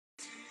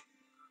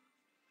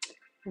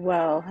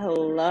Well,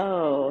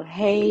 hello.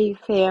 Hey,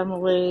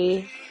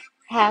 family.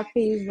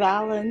 Happy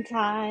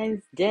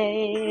Valentine's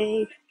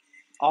Day.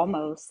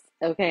 Almost,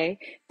 okay?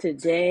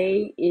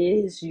 Today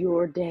is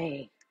your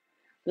day.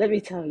 Let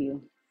me tell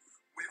you,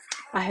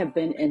 I have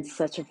been in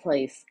such a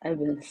place. I've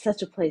been in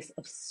such a place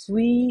of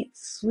sweet,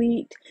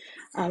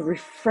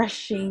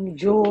 refreshing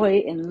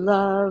joy and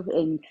love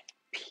and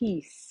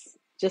peace.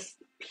 Just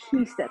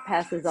peace that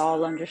passes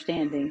all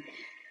understanding.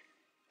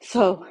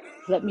 So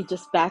let me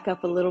just back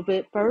up a little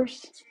bit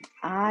first.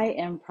 I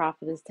am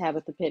Prophetess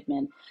Tabatha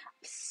Pittman.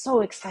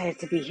 So excited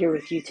to be here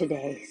with you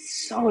today.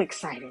 So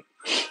excited.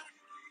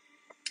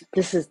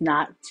 This is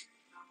not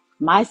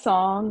my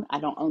song. I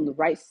don't own the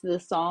rights to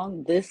this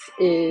song. This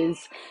is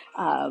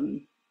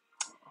um,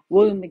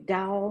 William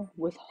McDowell,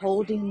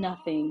 Withholding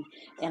Nothing.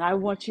 And I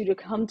want you to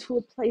come to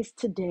a place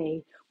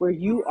today where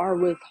you are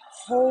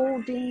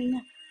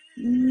withholding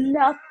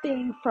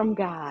nothing from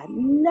God,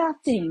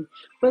 nothing,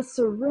 but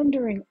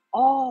surrendering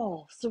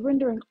all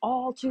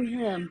to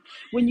Him.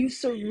 When you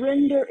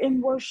surrender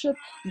in worship,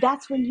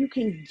 that's when you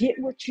can get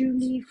what you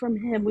need from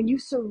Him. When you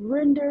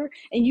surrender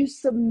and you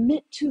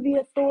submit to the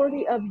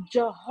authority of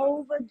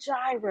Jehovah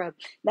Jireh,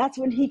 that's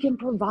when He can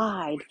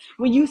provide.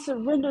 When you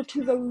surrender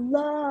to the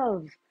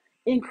love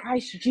in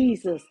Christ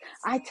Jesus,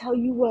 I tell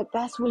you what,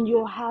 that's when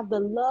you'll have the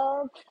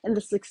love and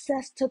the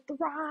success to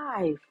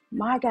thrive.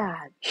 My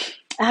God,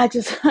 I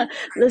just,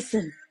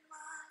 listen,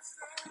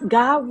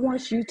 God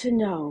wants you to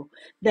know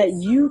that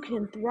you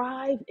can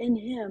thrive in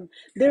Him.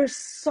 There's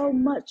so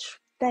much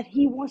that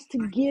He wants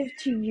to give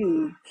to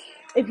you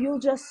if you'll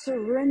just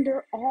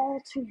surrender all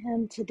to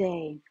Him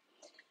today.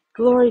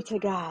 Glory to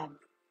God.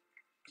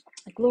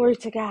 Glory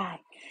to God.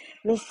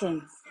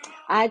 Listen,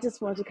 I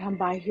just want to come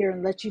by here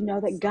and let you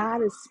know that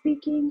God is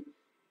speaking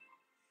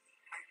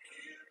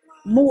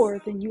more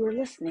than you are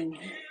listening.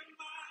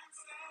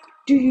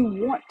 Do you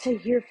want to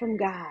hear from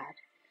God?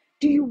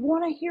 Do you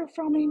want to hear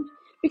from Him?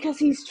 Because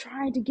He's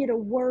trying to get a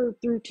word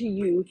through to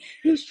you.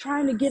 He's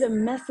trying to get a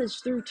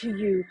message through to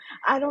you.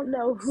 I don't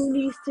know who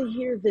needs to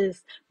hear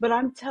this, but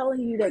I'm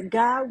telling you that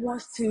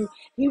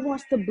He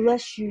wants to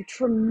bless you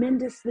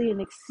tremendously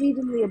and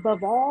exceedingly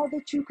above all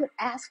that you could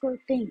ask or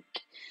think.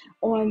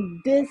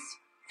 On this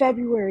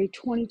February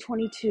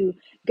 2022,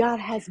 God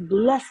has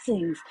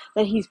blessings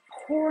that He's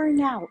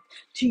pouring out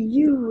to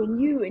you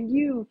and you and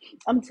you.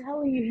 I'm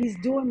telling you, He's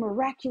doing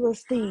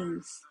miraculous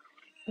things.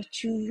 But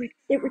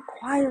it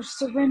requires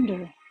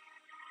surrender.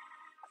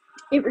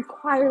 It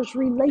requires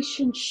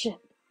relationship.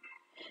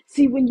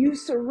 See, when you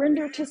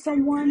surrender to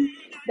someone,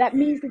 that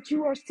means that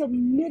you are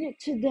submitted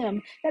to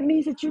them. That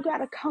means that you got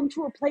to come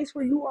to a place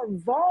where you are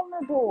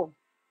vulnerable.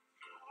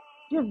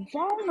 You're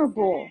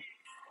vulnerable.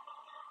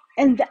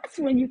 And that's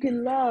when you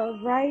can love,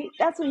 right?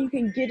 That's when you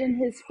can get in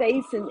His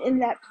face and in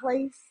that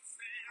place.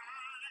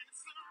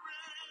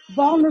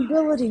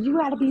 Vulnerability. You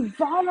got to be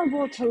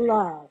vulnerable to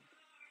love.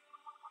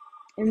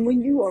 And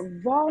when you are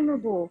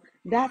vulnerable,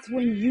 that's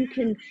when you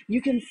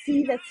can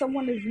see that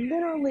someone is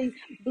literally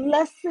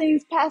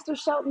blessings. Pastor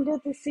Shelton,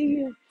 good to see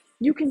you.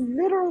 You can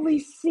literally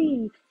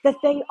see that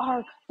they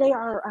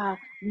are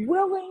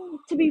willing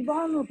to be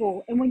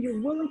vulnerable. And when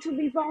you're willing to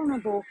be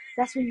vulnerable,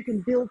 that's when you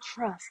can build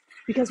trust.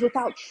 Because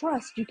without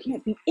trust, you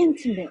can't be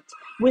intimate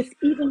with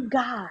even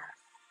God.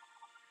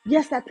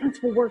 Yes, that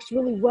principle works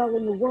really well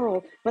in the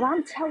world, but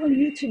I'm telling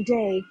you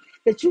today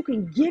that you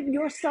can give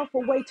yourself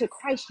away to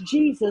Christ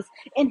Jesus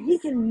and He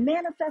can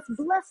manifest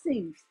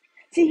blessings.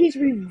 See, He's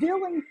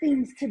revealing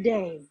things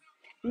today.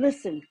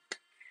 Listen,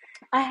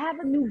 I have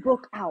a new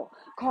book out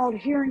called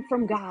Hearing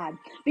from God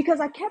because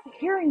I kept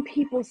hearing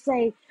people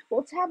say,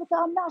 well, Tabitha,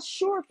 I'm not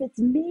sure if it's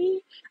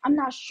me. I'm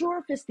not sure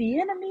if it's the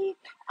enemy.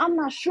 I'm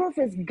not sure if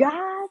it's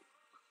God.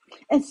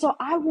 And so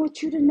I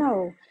want you to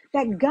know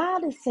that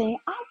God is saying,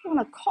 I want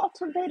to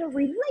cultivate a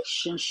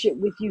relationship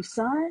with you,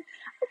 son.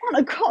 I want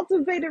to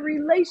cultivate a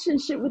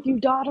relationship with you,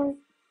 daughter.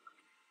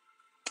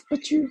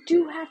 But you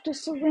do have to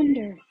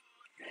surrender.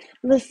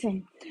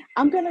 Listen,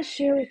 I'm going to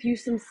share with you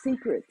some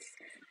secrets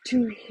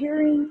to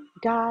hearing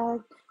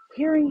God,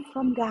 hearing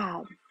from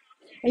God.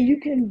 And you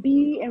can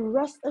be and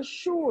rest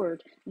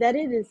assured that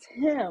it is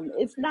Him.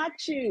 It's not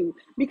you,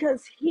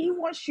 because He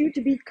wants you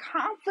to be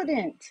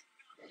confident.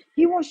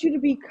 He wants you to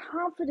be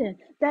confident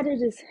that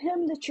it is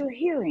Him that you're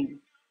hearing.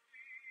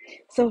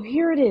 So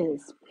here it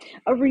is.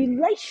 A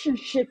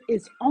relationship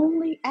is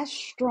only as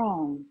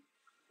strong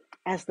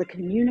as the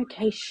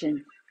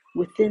communication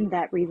within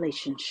that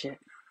relationship.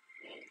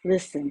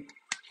 Listen,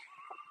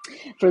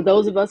 for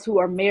those of us who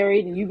are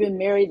married and you've been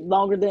married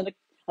longer than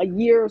a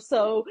year or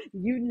so,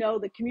 you know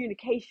that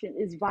communication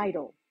is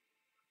vital.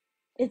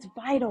 It's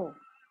vital.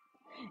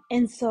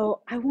 And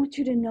so I want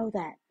you to know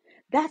that.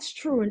 That's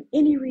true in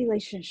any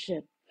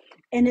relationship.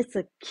 And it's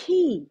a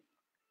key.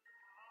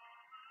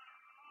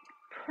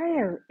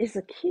 Prayer is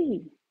a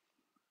key.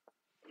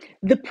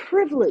 The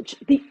privilege,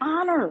 the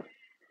honor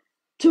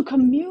to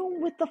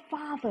commune with the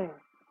Father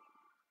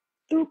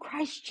through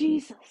Christ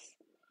Jesus.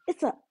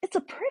 It's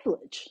a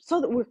privilege,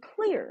 so that we're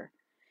clear.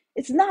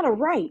 It's not a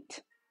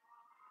right.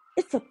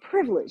 It's a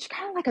privilege,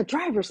 kind of like a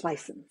driver's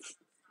license.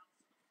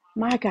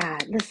 My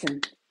God,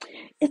 listen,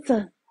 it's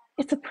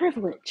a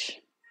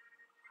privilege.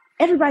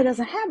 Everybody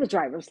doesn't have a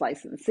driver's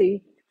license,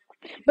 see?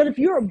 But if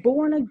you're a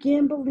born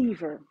again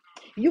believer,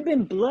 you've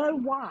been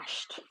blood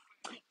washed,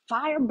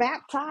 fire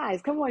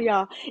baptized. Come on,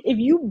 y'all. If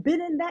you've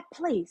been in that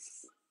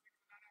place,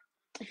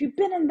 if you've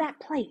been in that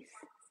place,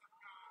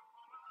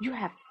 you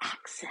have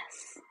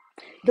access.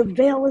 The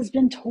veil has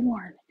been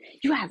torn.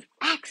 You have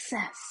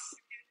access.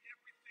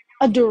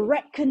 A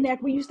direct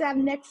connect. We used to have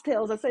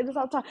Nextels. I say this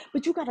all the time,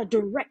 but you got a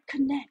direct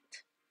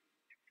connect.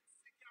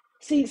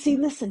 See,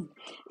 listen.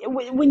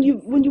 When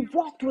you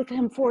walked with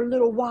him for a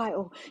little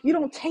while, you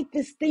don't take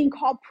this thing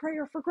called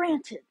prayer for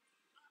granted.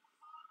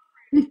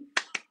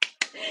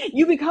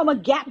 You become a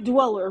gap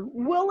dweller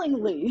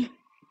willingly.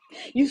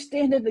 You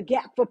stand in the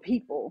gap for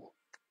people.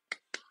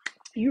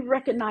 You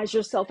recognize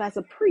yourself as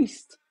a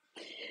priest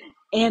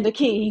and a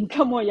king.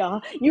 Come on,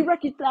 y'all. You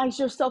recognize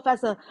yourself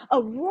as a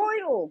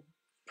royal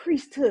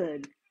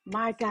priesthood.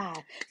 My God.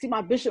 See,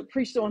 my bishop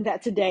preached on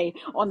that today,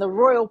 on the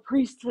royal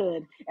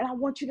priesthood. And I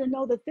want you to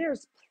know that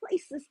there's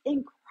places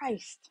in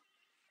Christ.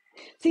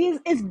 See,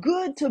 it's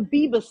good to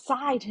be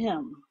beside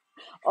him.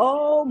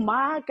 Oh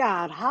my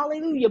God.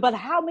 Hallelujah. But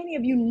how many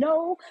of you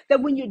know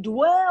that when you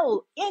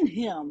dwell in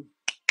him,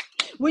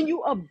 when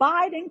you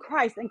abide in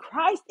Christ and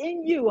Christ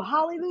in you,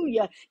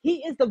 hallelujah,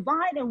 he is the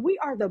vine and we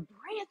are the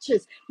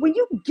branches. When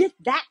you get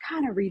that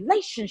kind of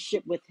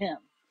relationship with him,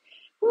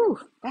 whew,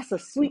 that's a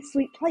sweet,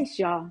 sweet place,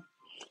 y'all.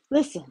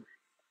 Listen,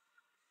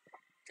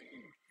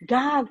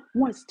 God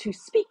wants to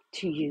speak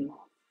to you.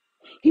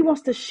 He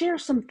wants to share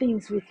some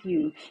things with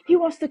you. He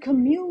wants to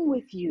commune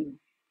with you.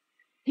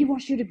 He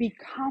wants you to be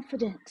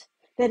confident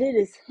that it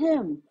is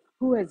him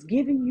who has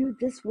given you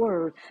this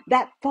word,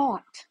 that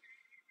thought.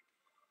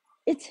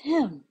 It's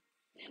him.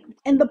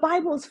 And the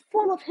Bible is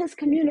full of his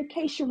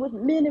communication with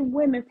men and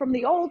women from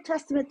the Old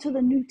Testament to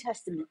the New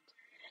Testament.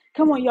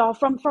 Come on, y'all,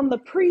 from the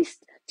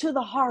priest to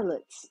the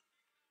harlots.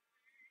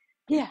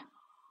 Yeah.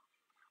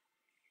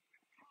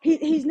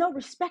 He's no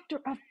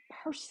respecter of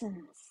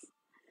persons.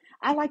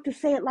 I like to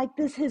say it like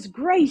this: his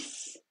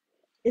grace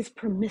is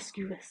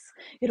promiscuous.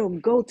 It'll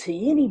go to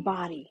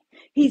anybody.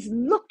 He's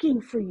looking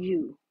for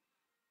you.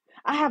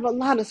 I have a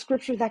lot of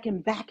scripture that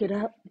can back it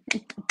up.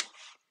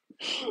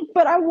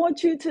 But I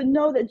want you to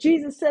know that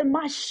Jesus said,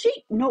 my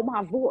sheep know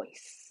my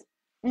voice.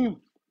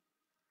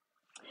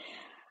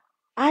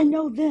 I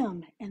know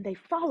them and they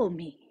follow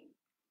me.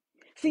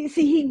 See,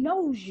 he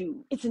knows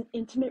you. It's an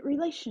intimate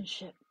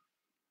relationship.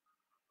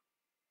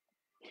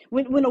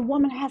 When a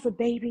woman has a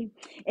baby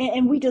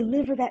and we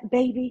deliver that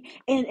baby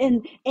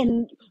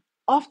and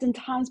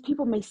oftentimes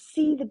people may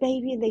see the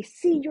baby and they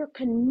see your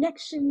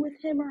connection with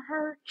him or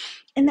her,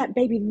 and that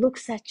baby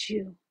looks at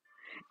you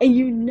and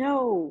you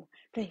know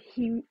that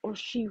he or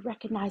she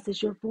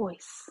recognizes your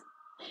voice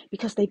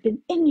because they've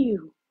been in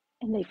you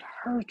and they've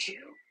heard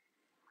you.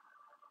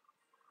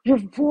 Your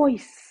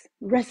voice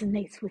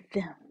resonates with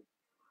them.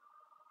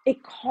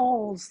 It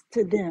calls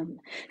to them.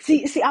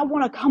 See, I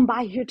want to come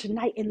by here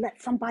tonight and let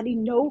somebody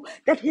know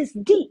that his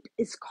deep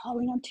is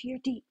calling unto your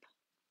deep.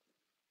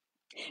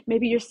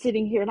 Maybe you're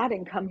sitting here, and I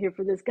didn't come here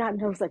for this. God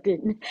knows I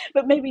didn't.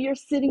 But maybe you're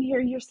sitting here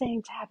and you're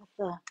saying,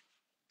 Tabitha,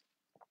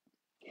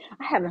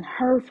 I haven't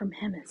heard from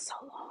him in so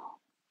long.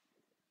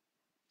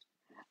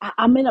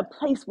 I'm in a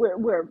place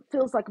where it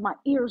feels like my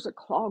ears are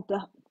clogged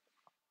up.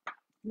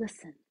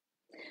 Listen,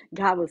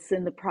 God will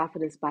send the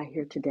prophetess by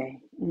here today.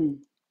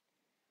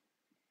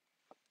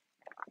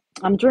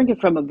 I'm drinking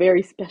from a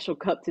very special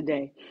cup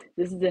today.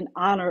 This is in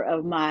honor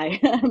of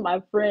my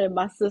my friend,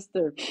 my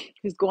sister,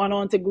 who's gone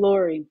on to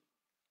glory.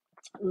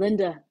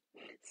 Linda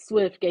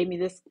Swift gave me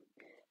this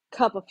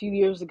cup a few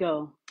years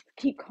ago.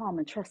 Keep calm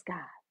and trust God.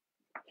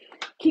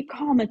 Keep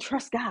calm and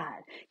trust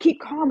God. Keep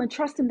calm and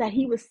trust him that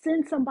he would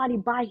send somebody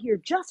by here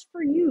just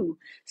for you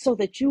so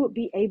that you would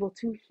be able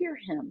to hear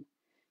him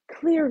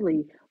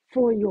clearly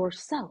for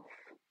yourself.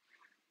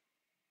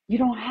 You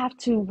don't have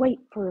to wait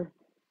for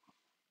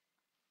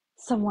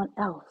someone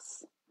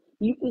else.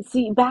 You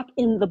see, back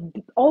in the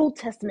Old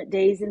Testament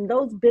days, in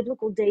those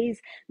biblical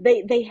days,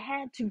 they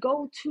had to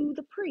go to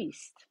the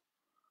priest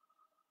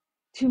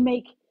to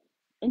make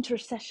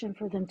intercession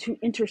for them, to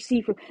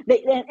intercede for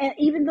they, and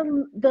even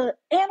the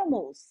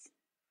animals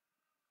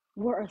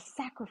were a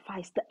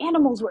sacrifice. The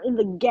animals were in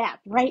the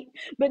gap, right?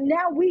 But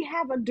now we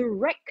have a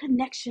direct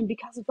connection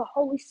because of the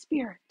Holy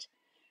Spirit.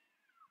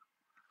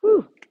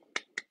 Whew.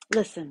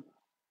 Listen.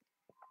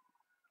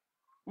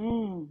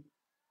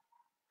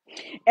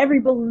 Every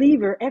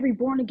believer, every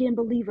born again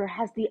believer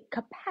has the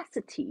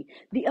capacity,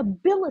 the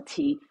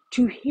ability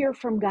to hear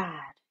from God.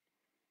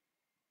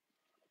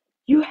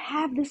 You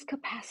have this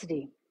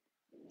capacity.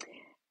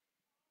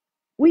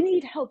 We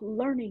need help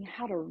learning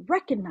how to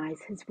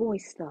recognize his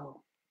voice,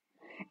 though.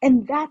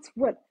 And that's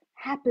what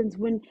happens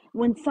when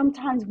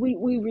sometimes we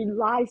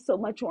rely so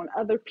much on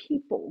other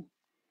people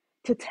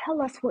to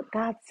tell us what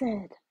God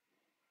said.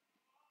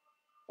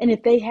 And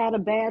if they had a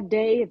bad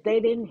day, if they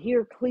didn't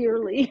hear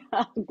clearly,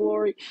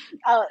 glory,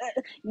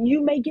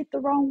 you may get the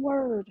wrong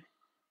word,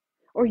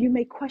 or you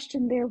may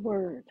question their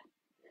word.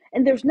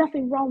 And there's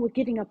nothing wrong with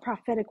getting a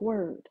prophetic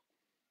word,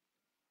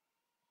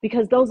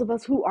 because those of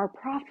us who are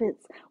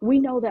prophets, we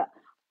know that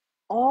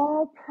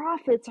all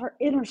prophets are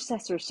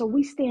intercessors. So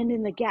we stand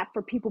in the gap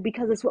for people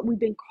because it's what we've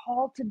been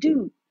called to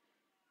do.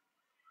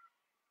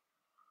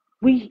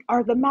 We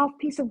are the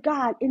mouthpiece of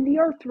God in the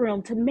earth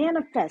realm to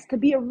manifest, to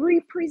be a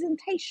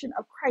representation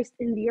of Christ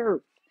in the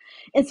earth.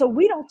 And so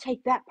we don't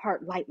take that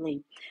part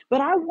lightly. But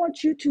I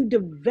want you to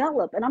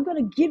develop, and I'm going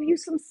to give you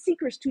some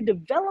secrets to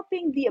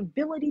developing the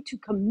ability to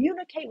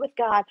communicate with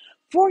God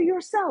for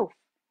yourself.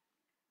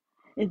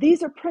 And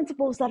these are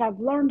principles that I've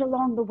learned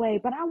along the way,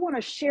 but I want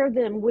to share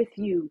them with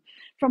you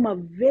from a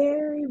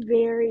very,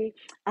 very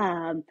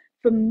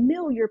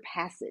familiar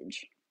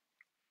passage.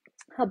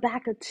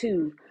 Habakkuk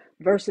 2,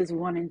 verses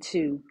 1 and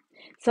 2.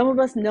 Some of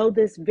us know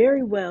this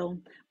very well,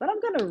 but I'm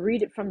going to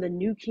read it from the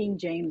New King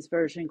James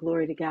Version,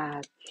 glory to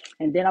God.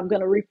 And then I'm going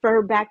to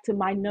refer back to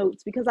my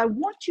notes because I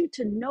want you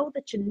to know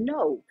that you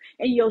know.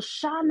 And you'll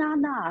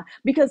sha-na-na.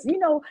 Because,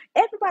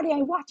 everybody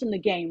ain't watching the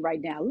game right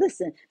now.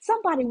 Listen,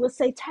 somebody will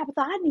say, Tabitha,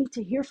 I need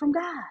to hear from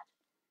God.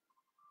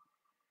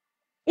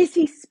 Is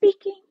he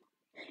speaking?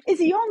 Is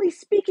he only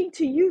speaking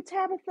to you,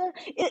 Tabitha?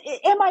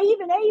 Am I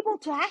even able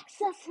to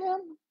access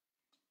him?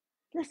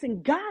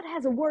 Listen, God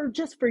has a word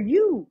just for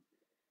you.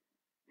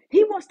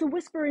 He wants to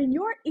whisper in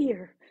your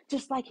ear,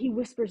 just like he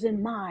whispers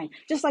in mine,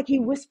 just like he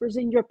whispers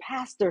in your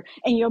pastor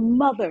and your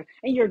mother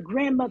and your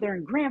grandmother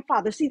and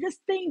grandfather. See, this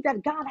thing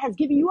that God has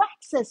given you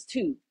access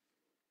to.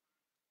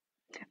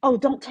 Oh,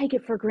 don't take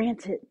it for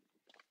granted.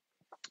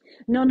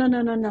 No, no,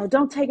 no, no, no.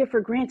 Don't take it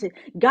for granted.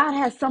 God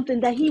has something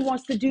that he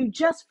wants to do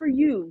just for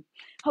you.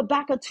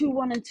 Habakkuk 2,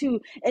 1 and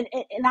 2. And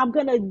I'm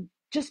going to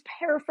just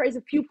paraphrase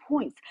a few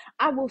points.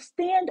 I will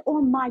stand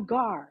on my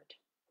guard.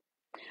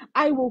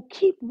 I will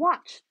keep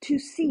watch to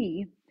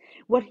see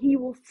what he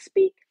will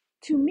speak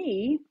to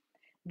me.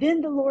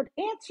 Then the Lord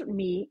answered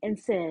me and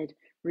said,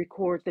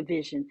 record the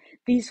vision.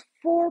 These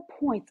 4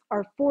 points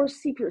are 4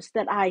 secrets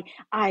that I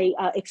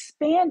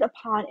expand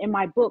upon in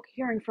my book,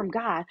 Hearing from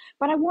God.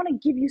 But I want to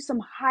give you some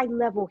high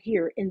level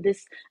here in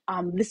this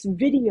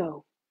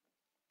video.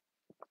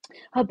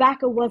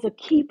 Habakkuk was a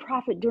key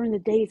prophet during the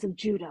days of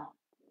Judah,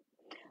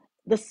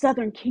 the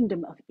southern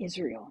kingdom of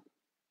Israel.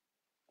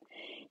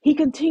 He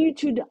continued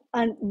to,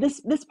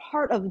 this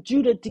part of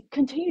Judah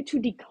continued to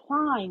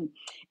decline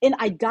in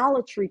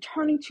idolatry,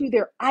 turning to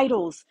their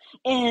idols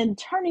and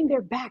turning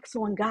their backs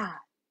on God.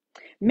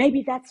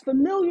 Maybe that's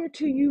familiar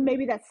to you.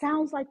 Maybe that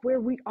sounds like where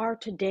we are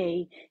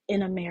today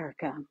in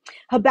America.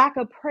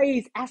 Habakkuk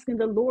prays, asking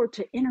the Lord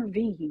to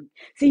intervene.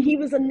 See, he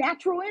was a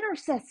natural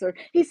intercessor.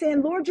 He's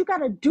saying, Lord, you got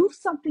to do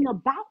something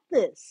about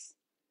this.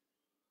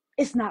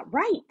 It's not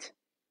right.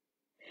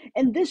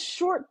 And this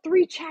short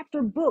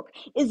 3-chapter book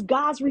is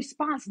God's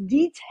response,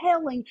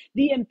 detailing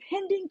the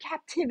impending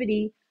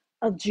captivity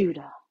of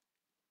Judah.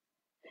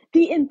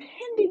 The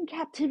impending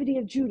captivity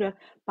of Judah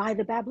by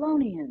the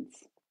Babylonians.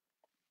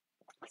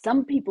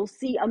 Some people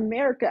see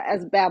America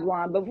as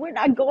Babylon, but we're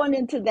not going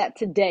into that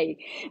today.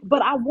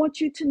 But I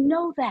want you to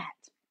know that.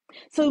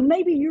 So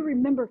maybe you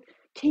remember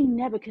King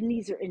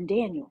Nebuchadnezzar and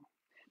Daniel.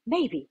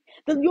 Maybe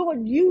the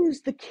Lord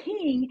used the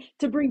king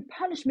to bring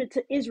punishment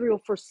to Israel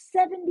for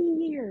 70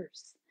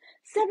 years.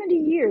 70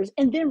 years,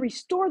 and then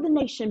restore the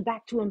nation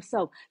back to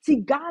himself.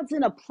 See, God's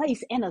in a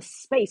place and a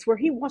space where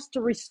he wants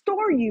to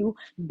restore you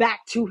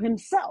back to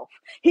himself.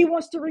 He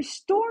wants to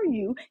restore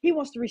you. He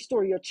wants to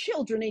restore your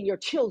children and your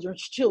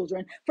children's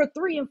children for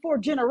 3 and 4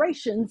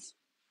 generations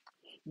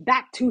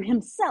back to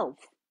himself.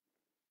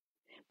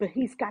 But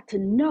he's got to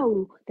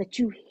know that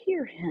you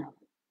hear him.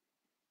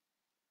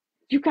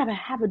 You got to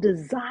have a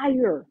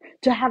desire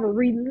to have a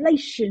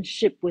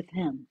relationship with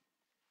him.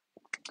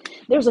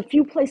 There's a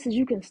few places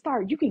you can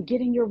start. You can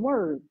get in your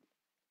word.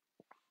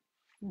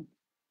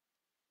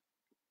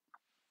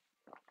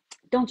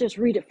 Don't just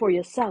read it for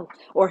yourself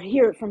or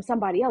hear it from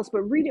somebody else,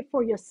 but read it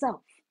for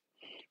yourself.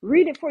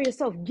 Read it for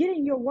yourself. Get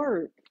in your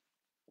word.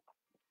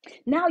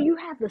 Now you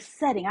have the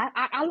setting.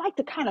 I like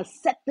to kind of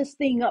set this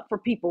thing up for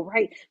people,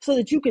 right? So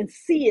that you can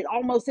see it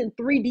almost in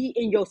 3D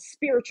in your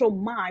spiritual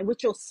mind,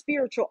 with your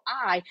spiritual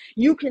eye.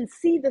 You can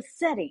see the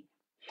setting.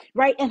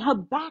 Right? And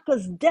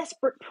Habakkuk's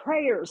desperate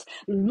prayers,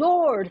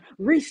 Lord,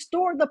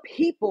 restore the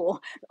people,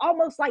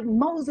 almost like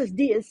Moses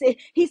did.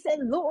 He said,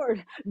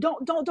 Lord,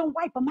 don't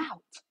wipe them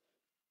out.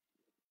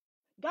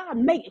 God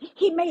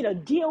made a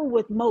deal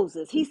with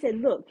Moses. He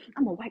said, look,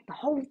 I'm going to wipe the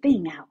whole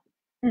thing out.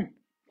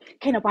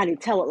 Can't nobody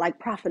tell it like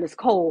Prophetess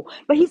Cole.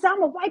 But he said,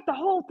 I'm going to wipe the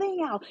whole thing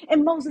out.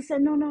 And Moses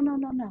said, no.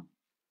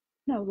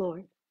 No,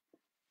 Lord.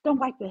 Don't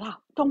wipe it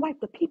out. Don't wipe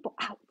the people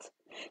out.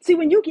 See,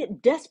 when you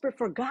get desperate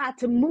for God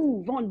to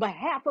move on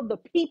behalf of the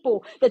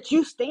people that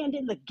you stand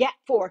in the gap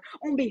for,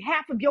 on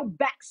behalf of your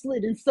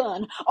backslidden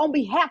son, on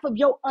behalf of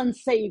your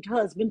unsaved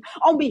husband,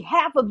 on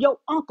behalf of your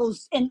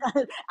uncles in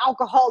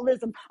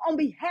alcoholism, on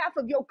behalf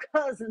of your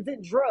cousins in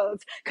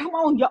drugs, come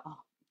on, y'all.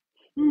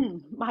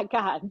 My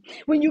God.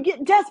 When you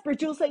get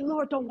desperate, you'll say,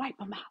 Lord, don't wipe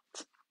them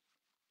out.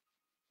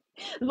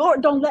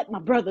 Lord, don't let my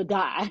brother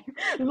die.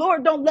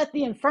 Lord, don't let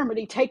the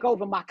infirmity take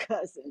over my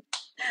cousin.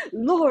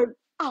 Lord,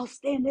 I'll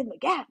stand in the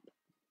gap.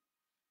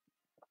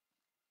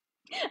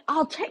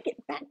 I'll take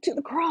it back to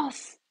the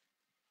cross.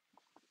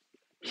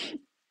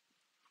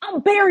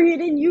 I'll bury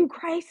it in you,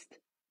 Christ.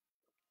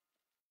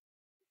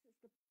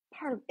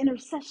 Part of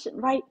intercession,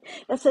 right?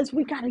 That says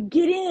we got to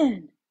get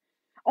in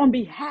on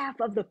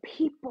behalf of the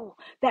people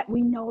that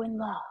we know and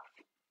love.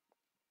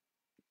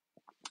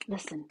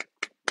 Listen,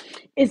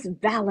 it's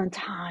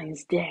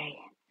Valentine's Day.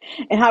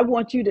 And I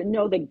want you to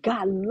know that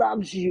God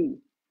loves you.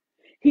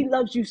 He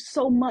loves you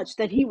so much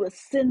that he would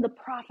send the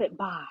prophet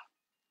by.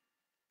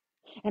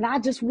 And I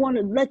just want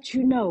to let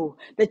you know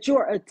that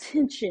your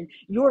attention,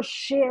 your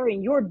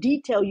sharing, your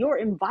detail, your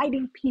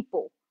inviting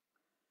people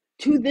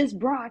to this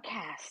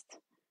broadcast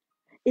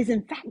is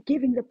in fact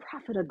giving the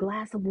prophet a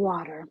glass of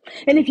water.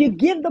 And if you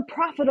give the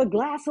prophet a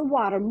glass of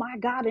water, my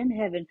God in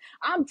heaven,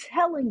 I'm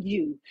telling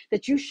you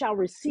that you shall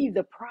receive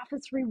the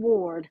prophet's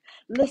reward.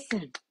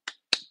 Listen,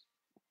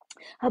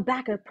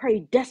 Habakkuk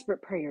prayed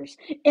desperate prayers,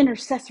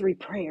 intercessory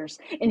prayers,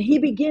 and he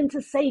began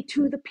to say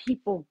to the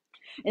people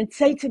and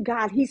say to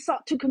God, he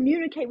sought to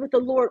communicate with the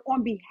Lord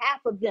on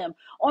behalf of them,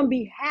 on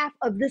behalf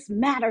of this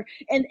matter.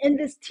 And in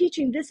this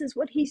teaching, this is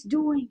what he's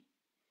doing.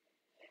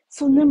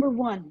 So number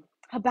one,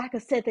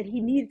 Habakkuk said that he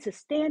needed to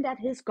stand at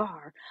his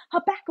guard.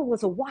 Habakkuk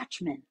was a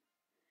watchman.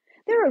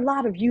 There are a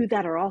lot of you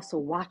that are also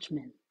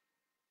watchmen,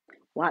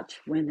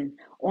 watchwomen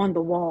on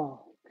the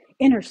wall,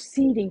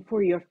 interceding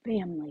for your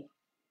family,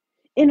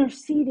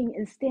 interceding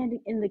and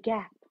standing in the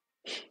gap,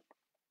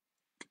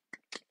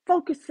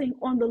 focusing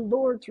on the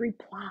Lord's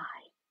reply.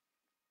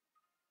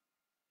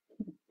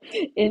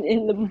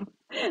 In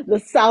the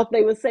South,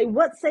 they would say,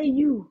 "What say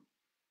you,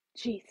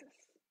 Jesus?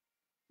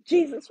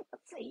 Jesus, what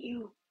say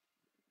you?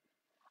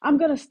 I'm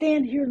going to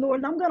stand here, Lord,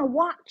 and I'm going to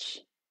watch."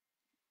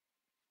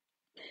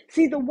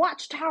 See, the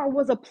watchtower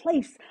was a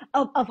place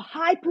of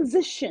high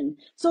position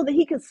so that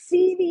he could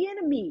see the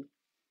enemy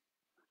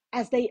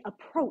as they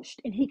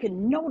approached, and he could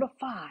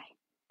notify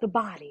the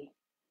body.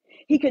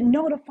 He could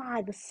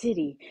notify the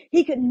city.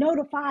 He could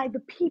notify the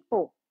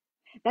people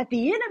that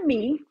the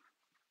enemy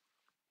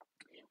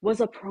was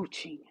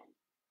approaching.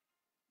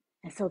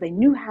 And so they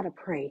knew how to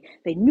pray.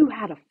 They knew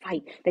how to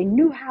fight. They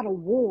knew how to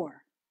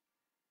war.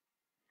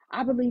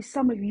 I believe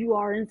some of you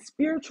are in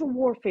spiritual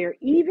warfare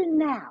even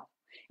now.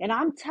 And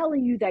I'm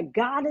telling you that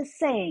God is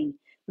saying,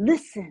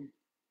 listen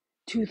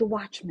to the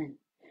watchman.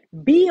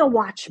 Be a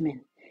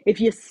watchman. If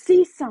you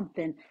see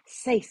something,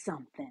 say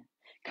something.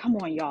 Come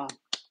on, y'all.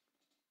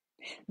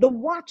 The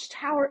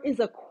watchtower is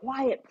a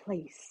quiet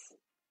place.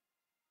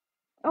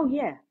 Oh,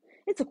 yeah.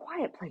 It's a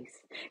quiet place.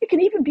 It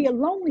can even be a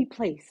lonely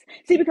place.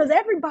 See, because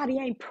everybody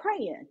ain't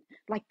praying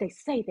like they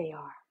say they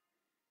are.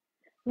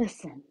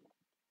 Listen,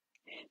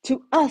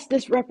 to us,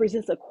 this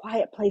represents a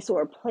quiet place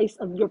or a place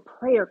of your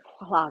prayer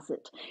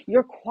closet,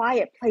 your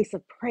quiet place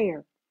of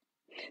prayer.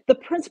 The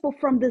principle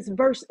from this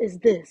verse is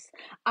this: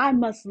 I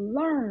must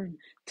learn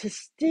to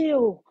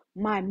still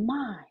my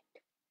mind.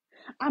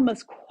 I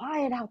must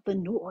quiet out the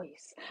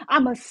noise. I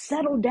must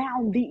settle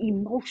down the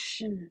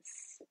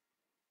emotions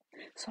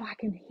so I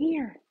can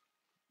hear,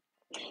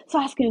 so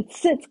I can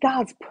sense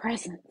God's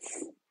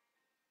presence.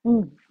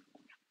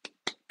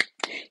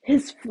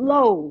 His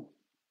flow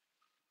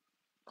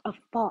of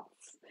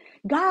thoughts.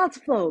 God's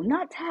flow,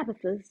 not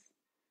Tabitha's.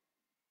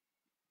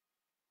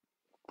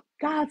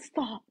 God's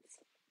thoughts,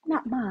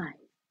 not mine.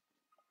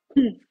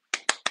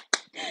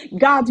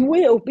 God's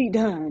will be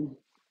done,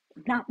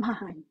 not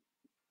mine.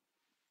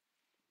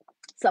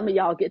 Some of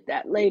y'all get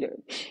that later.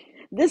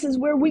 This is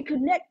where we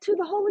connect to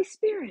the Holy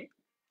Spirit.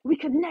 We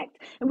connect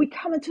and we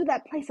come into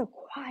that place of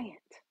quiet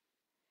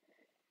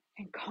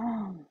and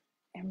calm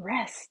and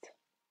rest.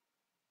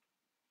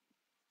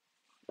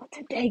 But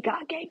today,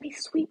 God gave me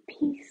sweet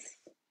peace.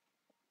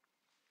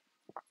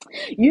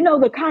 You know,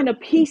 the kind of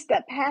peace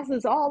that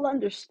passes all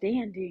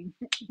understanding.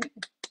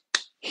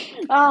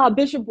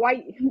 Bishop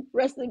White,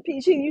 rest in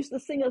peace. He used to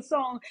sing a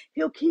song,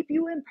 he'll keep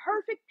you in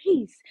perfect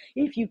peace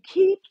if you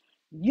keep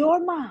your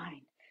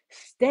mind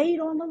stayed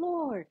on the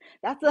Lord.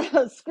 That's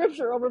a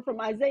scripture over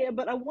from Isaiah,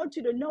 but I want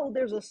you to know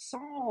there's a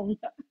song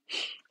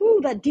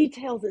that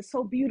details it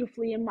so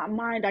beautifully in my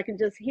mind. I can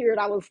just hear it.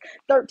 I was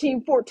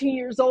 13, 14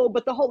 years old,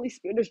 but the Holy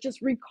Spirit is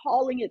just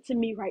recalling it to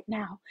me right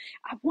now.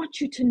 I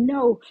want you to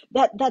know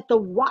that the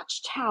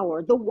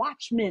watchtower, the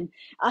watchman,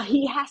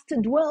 he has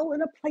to dwell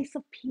in a place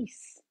of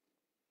peace.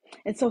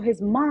 And so his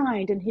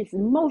mind and his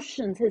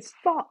emotions, his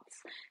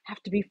thoughts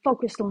have to be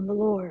focused on the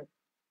Lord.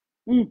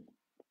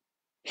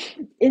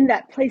 In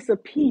that place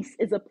of peace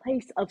is a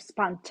place of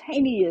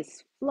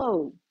spontaneous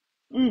flow.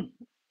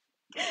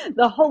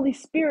 The Holy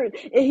Spirit,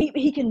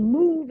 he can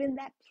move in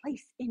that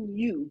place in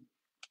you.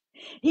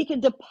 He can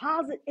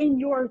deposit in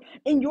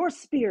your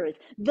spirit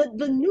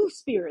the new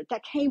spirit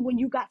that came when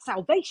you got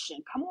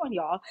salvation. Come on,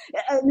 y'all.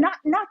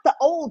 Not the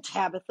old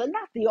Tabitha,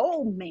 not the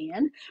old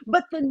man,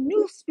 but the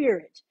new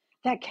spirit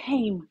that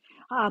came.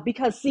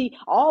 Because see,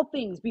 all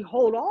things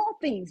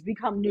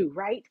become new,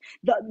 right?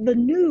 The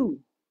new.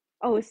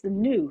 Oh, it's the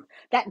new,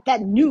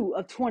 that new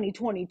of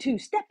 2022.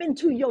 Step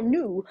into your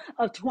new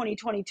of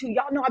 2022.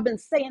 Y'all know I've been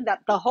saying that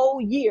the whole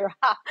year.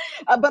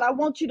 But I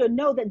want you to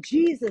know that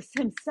Jesus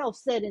himself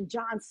said in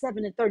John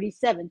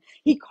 7:37,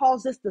 he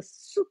calls this the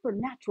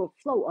supernatural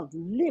flow of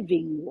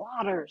living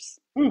waters,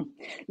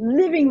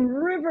 living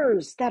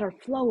rivers that are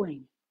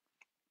flowing.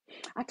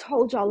 I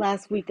told y'all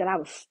last week that I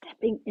was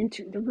stepping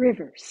into the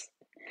rivers,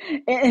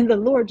 and the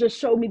Lord just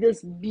showed me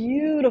this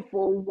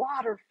beautiful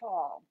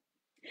waterfall.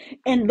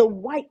 And the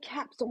white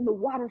caps on the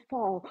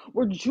waterfall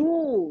were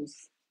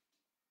jewels.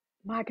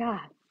 My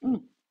God.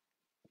 And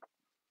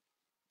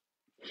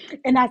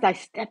as I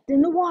stepped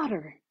in the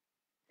water,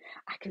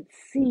 I could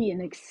see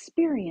and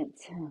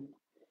experience him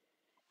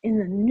in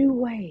the new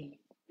way,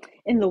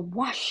 in the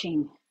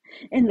washing,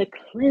 in the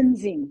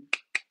cleansing.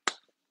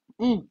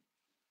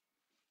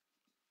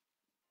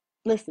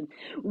 Listen,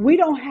 we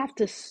don't have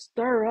to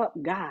stir up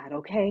God,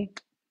 okay?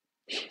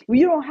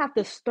 You don't have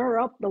to stir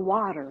up the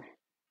water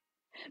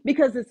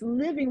because it's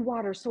living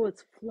water, so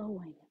it's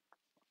flowing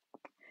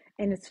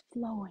and it's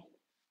flowing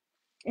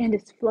and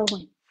it's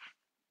flowing.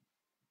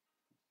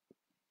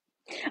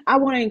 I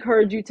want to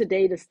encourage you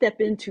today to step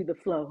into the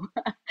flow.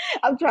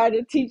 I'm trying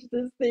to teach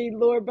this thing,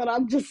 Lord, but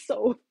I'm just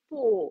so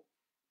full.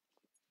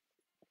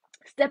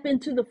 Step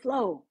into the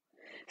flow.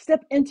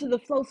 Step into the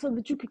flow so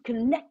that you can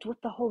connect with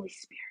the Holy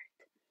Spirit.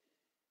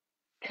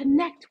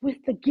 Connect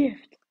with the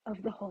gift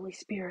of the Holy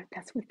Spirit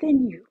that's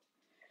within you.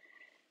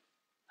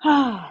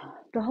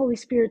 The Holy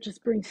Spirit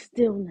just brings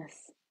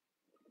stillness.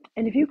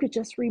 And if you could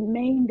just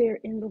remain there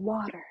in the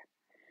water,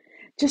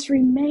 just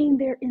remain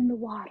there in the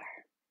water.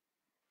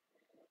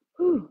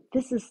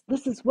 This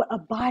is what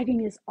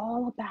abiding is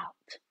all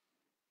about.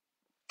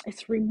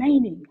 It's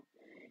remaining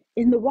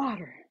in the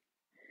water,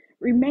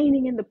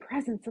 remaining in the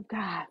presence of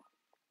God.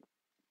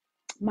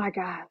 My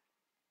God.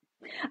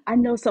 I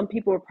know some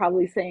people are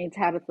probably saying,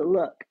 Tabitha,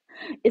 look,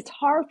 it's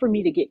hard for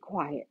me to get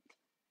quiet.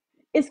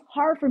 It's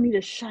hard for me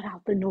to shut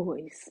out the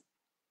noise.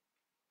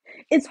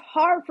 It's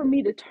hard for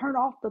me to turn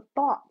off the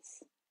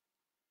thoughts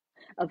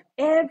of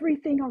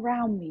everything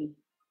around me.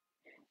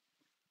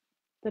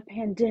 The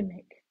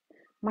pandemic,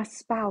 my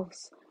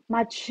spouse,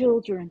 my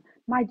children,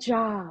 my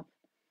job,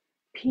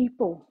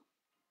 people,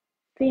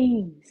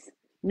 things,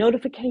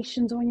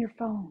 notifications on your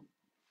phone.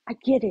 I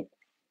get it.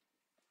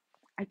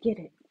 I get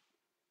it.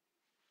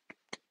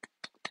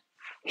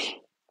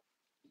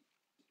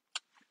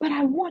 But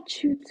I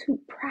want you to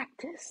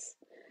practice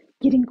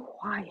getting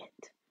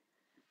quiet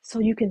so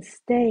you can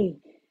stay,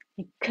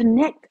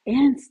 connect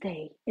and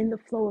stay in the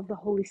flow of the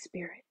Holy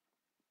Spirit.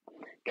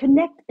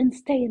 Connect and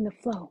stay in the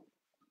flow.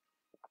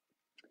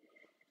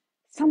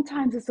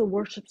 Sometimes it's a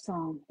worship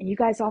song, and you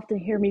guys often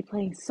hear me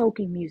playing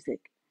soaking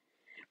music,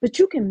 but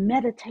you can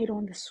meditate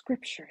on the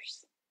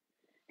scriptures.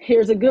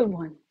 Here's a good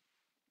one.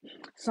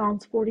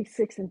 Psalms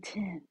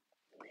 46:10.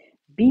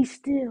 Be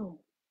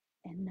still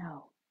and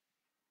know.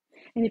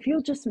 And if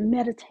you'll just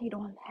meditate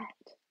on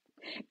that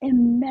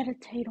and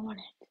meditate on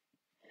it,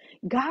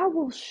 God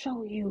will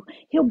show you.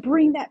 He'll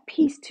bring that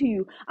peace to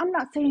you. I'm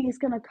not saying it's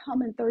going to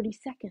come in 30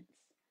 seconds.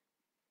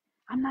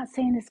 I'm not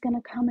saying it's going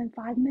to come in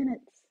 5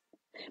 minutes.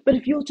 But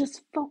if you'll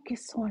just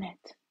focus on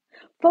it,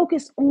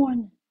 focus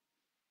on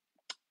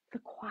the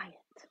quiet,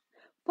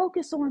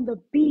 focus on the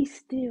be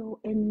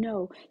still and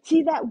know.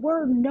 See, that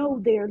word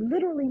know there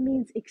literally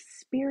means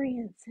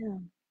experience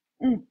him.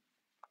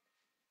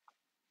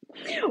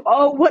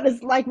 Oh, what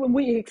it's like when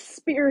we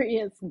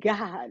experience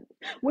God,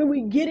 when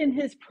we get in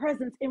his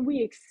presence and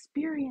we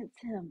experience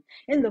him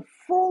in the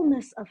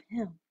fullness of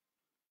him,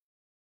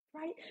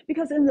 right?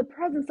 Because in the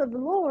presence of the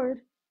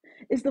Lord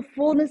is the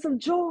fullness of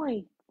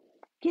joy.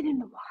 Get in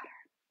the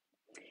water,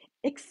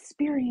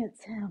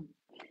 experience him,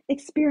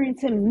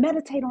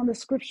 meditate on the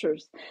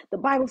scriptures. The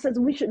Bible says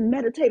we should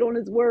meditate on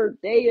his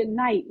word day and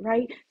night,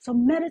 right? So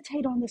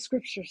meditate on the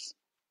scriptures.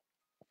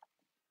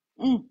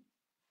 You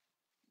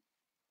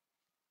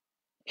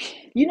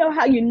know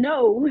how you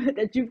know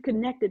that you've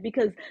connected?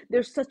 Because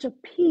there's such a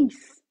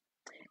peace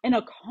and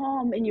a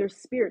calm in your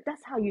spirit.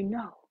 That's how you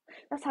know.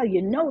 That's how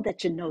you know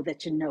that you know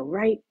that you know,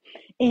 right?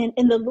 And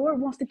the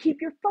Lord wants to keep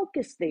your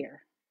focus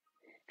there.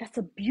 That's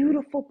a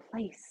beautiful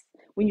place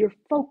when you're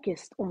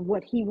focused on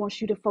what he wants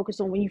you to focus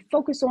on, when you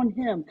focus on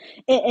him.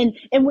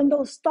 And when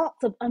those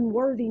thoughts of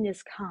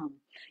unworthiness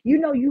come, you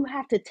know you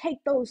have to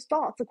take those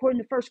thoughts,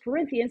 according to First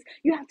Corinthians,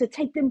 you have to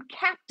take them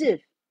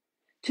captive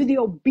to the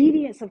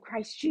obedience of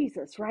Christ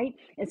Jesus, right?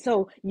 And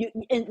so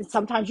and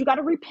sometimes you got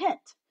to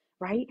repent,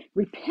 right?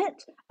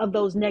 Repent of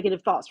those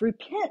negative thoughts.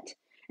 Repent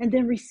and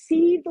then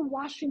receive the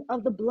washing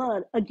of the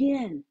blood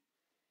again.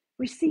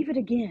 Receive it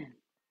again.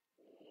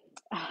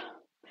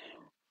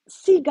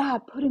 See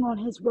God putting on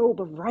his robe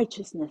of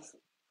righteousness.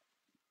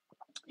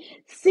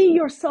 See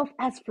yourself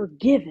as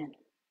forgiven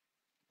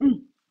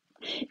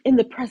in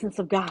the presence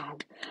of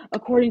God,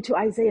 according to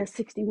Isaiah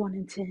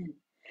 61:10.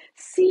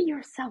 See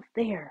yourself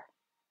there.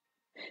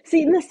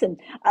 See, listen,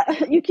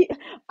 I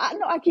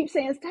know I keep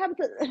saying,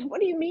 Tabitha, what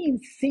do you mean,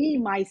 see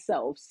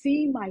myself?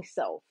 See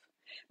myself.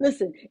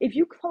 Listen, if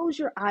you close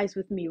your eyes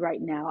with me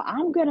right now,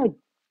 I'm going to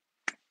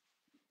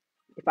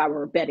if I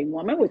were a betting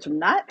woman, which I'm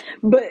not,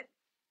 but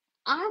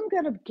I'm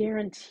going to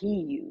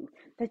guarantee you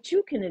that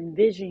you can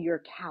envision your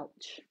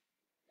couch.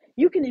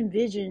 You can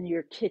envision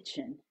your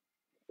kitchen.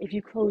 If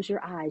you close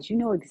your eyes, you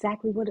know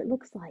exactly what it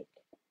looks like.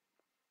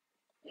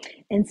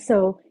 And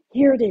so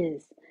here it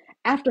is.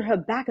 After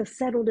Habakkuk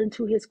settled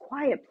into his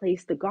quiet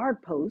place, the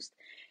guard post,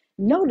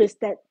 notice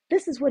that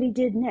this is what he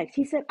did next.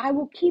 He said, I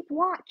will keep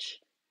watch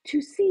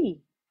to see.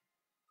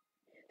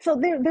 So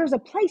there's a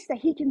place that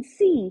he can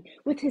see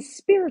with his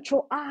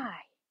spiritual eye.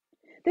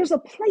 There's a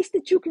place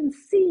that you can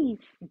see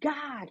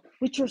God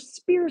with your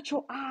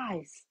spiritual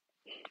eyes.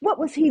 What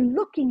was he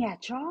looking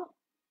at, y'all?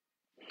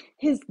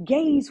 His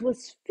gaze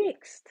was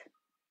fixed.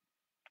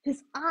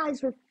 His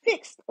eyes were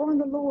fixed on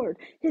the Lord,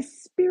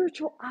 his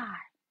spiritual eye.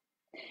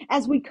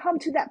 As we come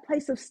to that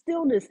place of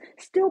stillness,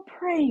 still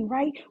praying,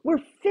 right?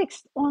 We're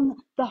fixed on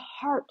the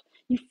heart.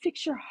 You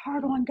fix your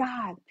heart on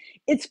God.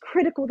 It's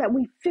critical that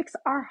we fix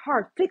our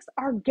heart, fix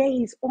our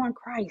gaze on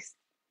Christ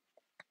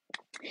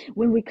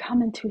when we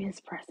come into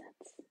his presence.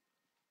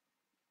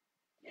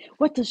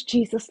 What does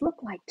Jesus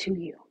look like to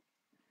you?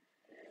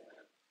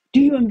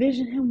 Do you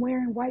envision him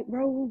wearing white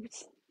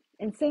robes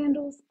and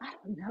sandals? I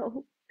don't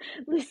know.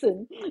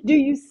 Listen, do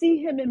you see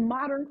him in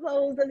modern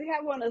clothes? Does he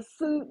have on a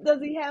suit? Does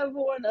he have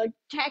on a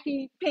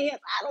khaki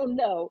pants? I don't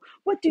know.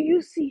 What do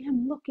you see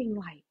him looking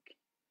like?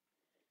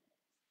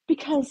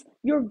 Because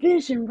your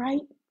vision,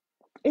 right,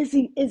 is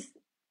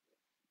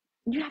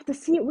you have to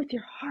see it with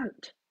your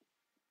heart.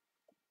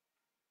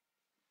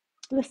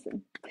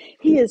 Listen,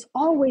 he is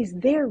always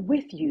there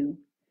with you.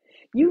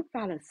 You've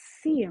got to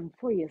see him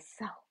for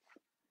yourself.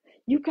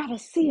 You got to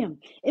see him.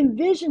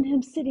 Envision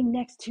him sitting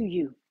next to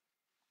you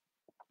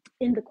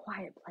in the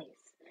quiet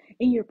place,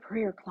 in your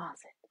prayer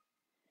closet.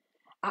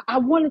 I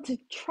wanted to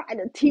try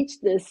to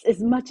teach this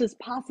as much as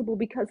possible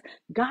because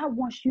God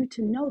wants you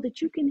to know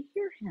that you can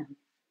hear him.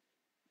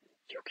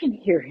 You can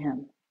hear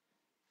him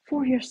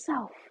for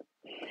yourself.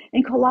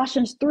 In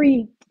Colossians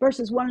 3,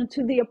 verses 1 and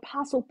 2, the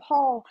Apostle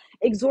Paul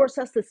exhorts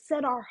us to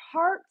set our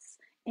hearts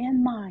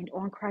and mind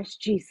on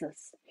Christ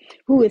Jesus,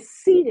 who is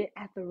seated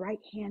at the right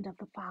hand of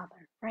the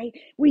Father, right?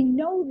 We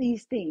know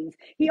these things.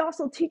 He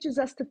also teaches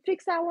us to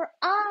fix our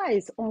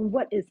eyes on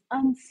what is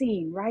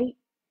unseen, right?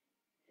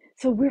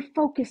 So we're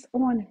focused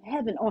on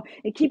heaven, on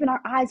and keeping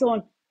our eyes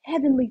on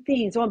heavenly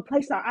things, on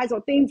placing our eyes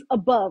on things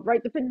above,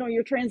 right? Depending on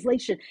your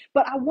translation.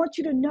 But I want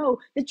you to know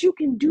that you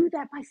can do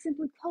that by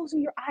simply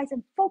closing your eyes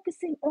and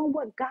focusing on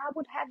what God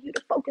would have you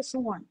to focus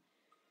on.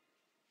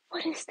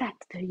 What is that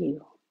to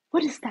you?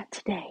 What is that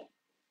today?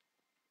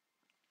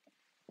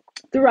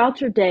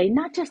 Throughout your day,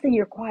 not just in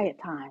your quiet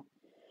time.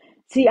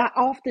 See, I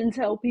often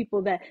tell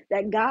people that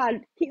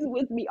God, he's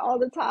with me all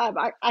the time.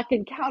 I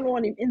can count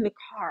on him in the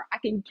car. I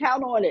can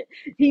count on it.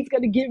 He's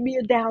going to give me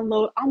a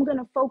download. I'm going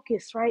to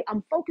focus, right?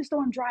 I'm focused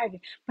on driving,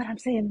 but I'm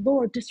saying,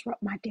 Lord,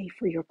 disrupt my day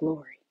for your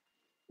glory.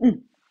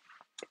 And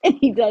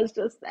he does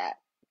just that.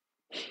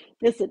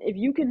 Listen, if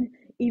you can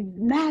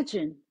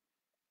imagine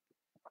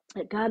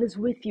that God is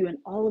with you in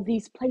all of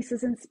these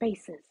places and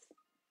spaces,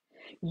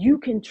 you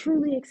can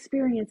truly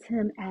experience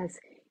him as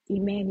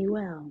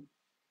Emmanuel.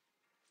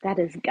 That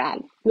is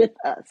God with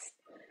us.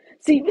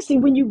 See,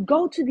 when you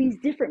go to these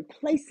different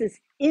places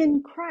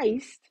in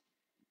Christ,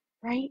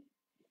 right,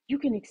 you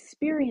can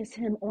experience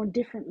him on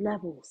different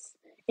levels,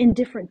 in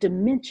different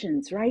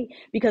dimensions, right?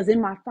 Because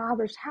in my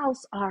Father's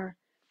house are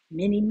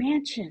many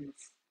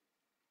mansions.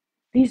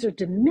 These are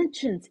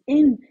dimensions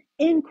in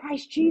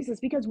Christ Jesus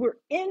because we're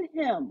in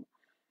him,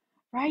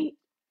 right?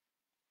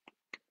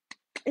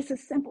 It's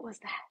as simple as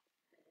that.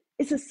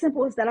 It's as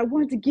simple as that. I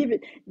wanted to give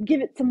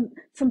it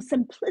some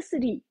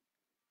simplicity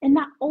and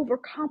not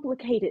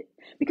overcomplicate it,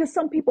 because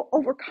some people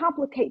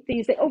overcomplicate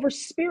things. They over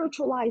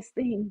spiritualize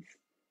things.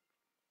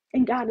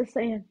 And God is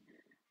saying,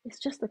 it's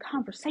just a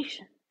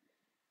conversation.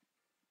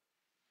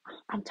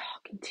 I'm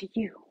talking to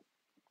you.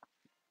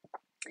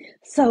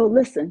 So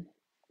listen,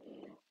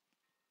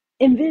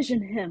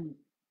 envision him.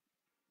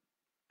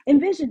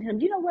 Envision him.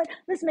 You know what?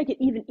 Let's make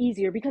it even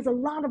easier, because a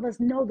lot of us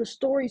know the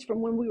stories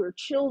from when we were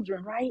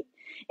children, right?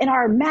 And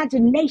our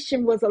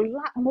imagination was a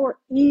lot more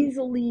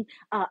easily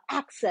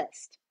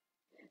accessed.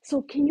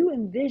 So can you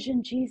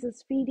envision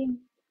Jesus feeding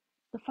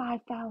the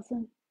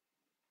 5,000?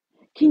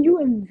 Can you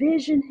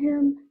envision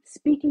him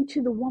speaking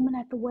to the woman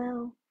at the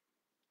well?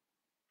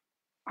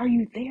 Are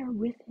you there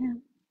with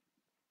him?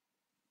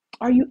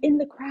 Are you in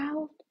the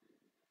crowd?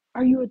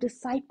 Are you a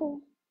disciple?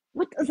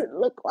 What does it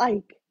look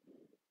like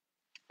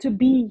to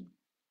be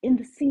in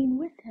the scene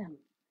with him,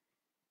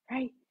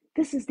 right?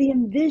 This is the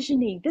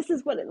envisioning. This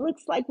is what it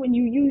looks like when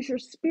you use your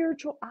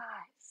spiritual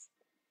eyes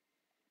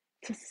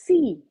to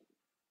see,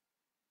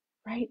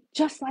 right?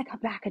 Just like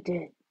Habakkuk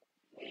did.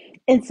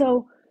 And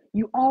so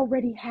you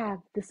already have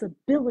this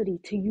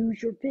ability to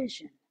use your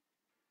vision.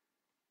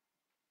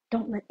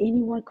 Don't let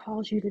anyone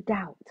cause you to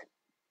doubt.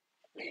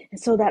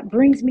 And so that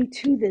brings me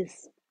to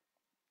this.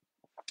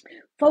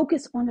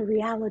 Focus on the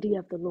reality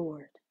of the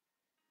Lord.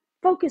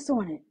 Focus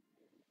on it.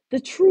 The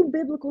true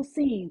biblical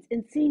scenes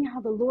and seeing how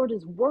the Lord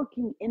is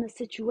working in a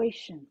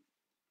situation.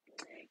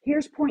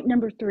 Here's point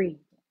number 3.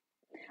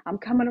 I'm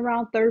coming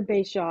around third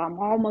base, y'all. I'm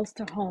almost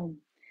to home.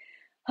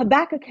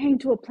 Habakkuk came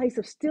to a place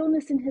of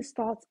stillness in his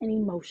thoughts and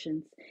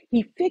emotions.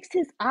 He fixed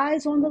his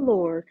eyes on the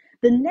Lord.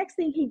 The next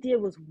thing he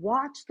did was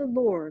watch the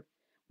Lord,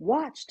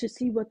 watch to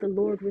see what the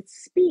Lord would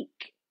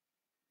speak.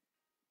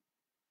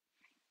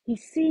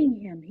 He's seeing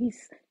him.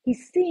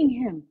 He's seeing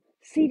him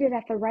seated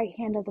at the right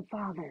hand of the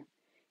Father.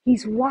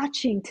 He's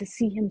watching to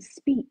see him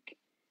speak,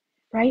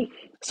 right?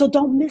 So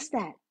don't miss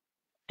that.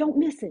 Don't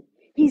miss it.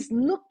 He's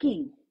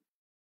looking.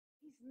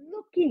 He's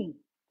looking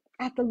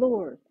at the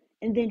Lord,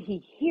 and then he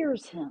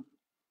hears him.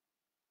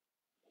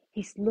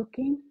 He's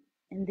looking,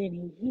 and then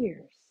he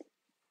hears.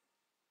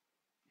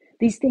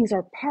 These things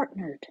are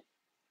partnered.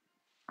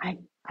 I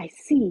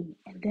see,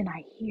 and then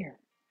I hear.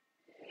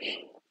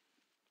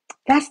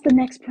 That's the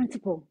next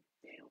principle.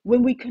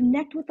 When we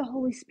connect with the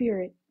Holy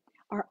Spirit,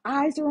 our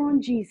eyes are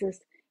on Jesus.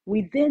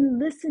 We then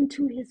listen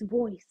to his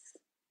voice,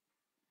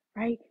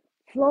 right?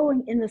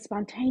 Flowing in the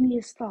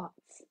spontaneous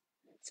thoughts.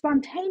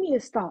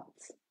 Spontaneous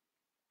thoughts.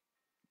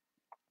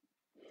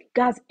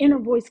 God's inner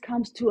voice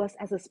comes to us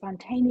as a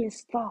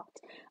spontaneous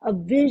thought, a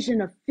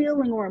vision, a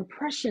feeling, or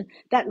impression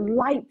that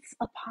lights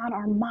upon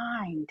our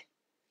mind.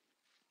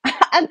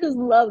 I just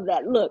love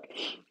that. Look,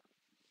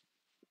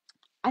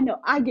 I know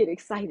I get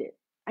excited.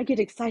 I get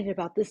excited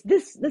about this.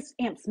 This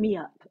amps me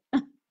up.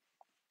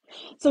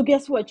 So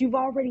guess what? You've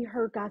already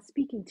heard God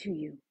speaking to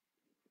you.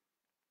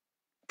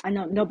 I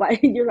know nobody,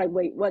 you're like,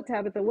 wait, what,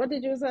 Tabitha? What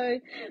did you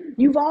say?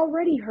 You've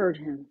already heard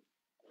him.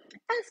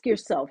 Ask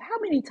yourself, how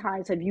many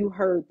times have you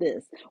heard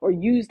this or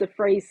used the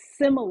phrase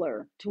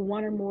similar to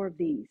one or more of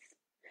these?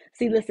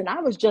 See, listen,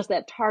 I was just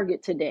at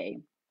Target today,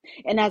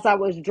 and as I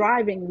was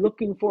driving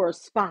looking for a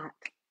spot,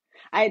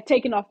 I had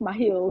taken off my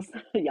heels.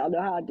 Y'all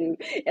know how I do.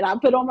 And I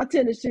put on my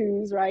tennis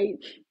shoes, right?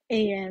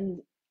 And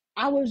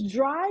I was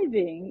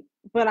driving,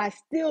 but I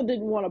still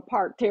didn't want to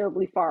park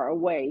terribly far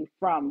away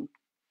from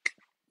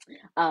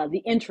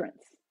the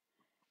entrance.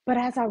 But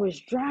as I was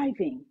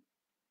driving,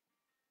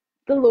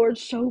 the Lord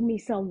showed me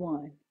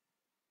someone.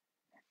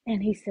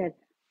 And he said,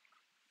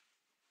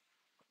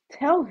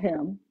 tell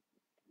him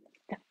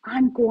that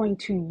I'm going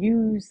to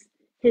use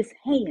his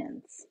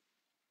hands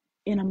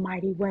in a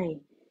mighty way.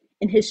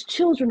 And his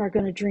children are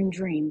going to dream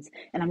dreams.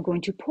 And I'm going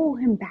to pull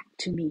him back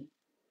to me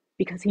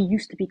because he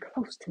used to be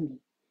close to me.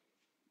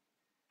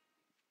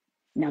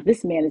 Now,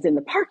 this man is in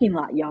the parking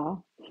lot,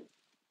 y'all.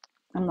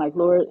 I'm like,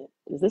 Lord,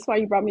 is this why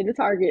you brought me to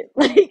Target?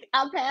 Like,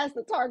 I passed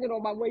the Target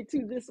on my way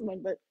to this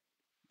one. But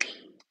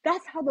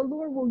that's how the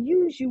Lord will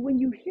use you when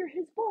you hear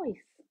his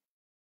voice.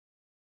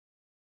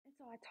 And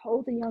so I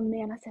told the young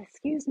man, I said,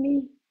 excuse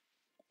me,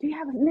 do you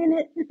have a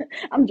minute?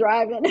 I'm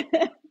driving.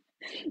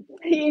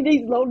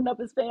 He's loading up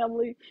his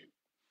family.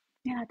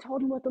 And I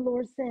told him what the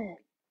Lord said.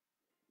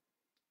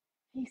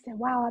 He said,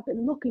 wow, I've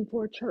been looking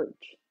for a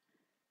church.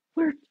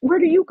 Where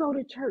do you go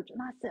to church?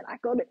 And I said, I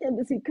go to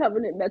Embassy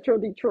Covenant, Metro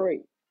Detroit.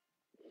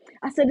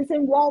 I said, it's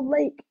in Walled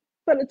Lake,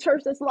 but a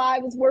church that's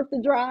live is worth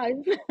the drive.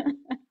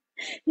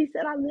 He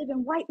said, I live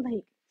in White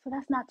Lake, so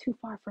that's not too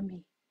far from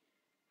me.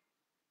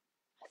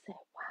 I said,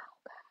 wow,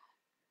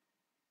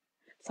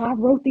 God. So I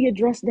wrote the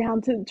address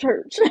down to the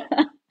church.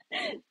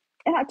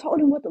 And I told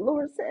him what the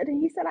Lord said,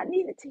 and he said, I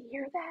needed to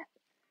hear that.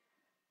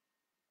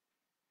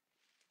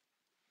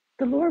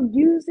 The Lord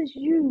uses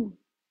you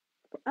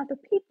for other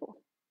people,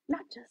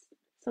 not just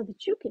so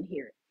that you can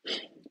hear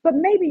it. But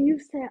maybe you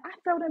said, I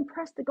felt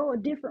impressed to go a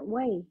different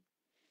way.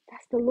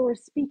 That's the Lord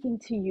speaking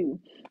to you.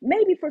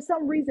 Maybe for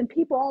some reason,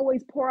 people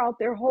always pour out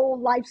their whole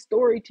life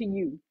story to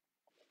you.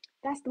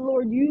 That's the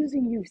Lord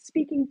using you,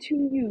 speaking to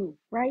you,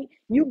 right?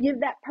 You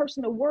give that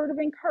person a word of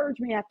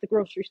encouragement at the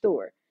grocery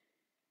store,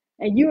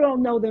 and you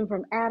don't know them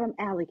from Adam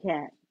Alley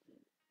Cat.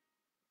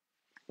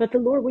 But the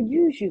Lord will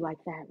use you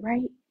like that,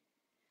 right?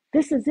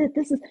 This is it.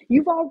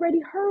 You've already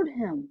heard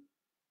him.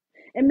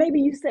 And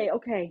maybe you say,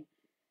 okay,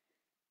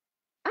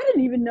 I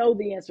didn't even know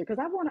the answer because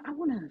I want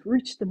to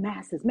reach the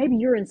masses. Maybe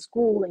you're in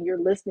school and you're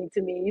listening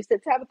to me and you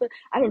said, Tabitha,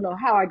 I don't know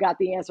how I got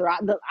the answer.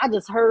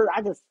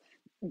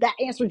 That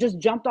answer just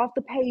jumped off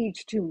the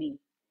page to me.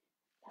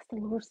 That's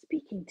the Lord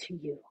speaking to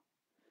you.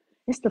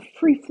 It's the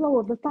free flow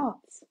of the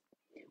thoughts.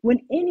 When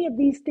any of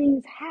these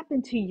things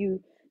happen to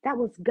you, that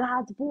was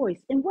God's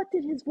voice. And what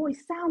did his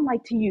voice sound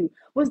like to you?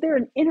 Was there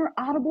an inner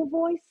audible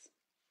voice?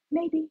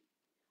 Maybe.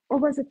 Or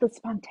was it the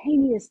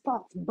spontaneous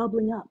thoughts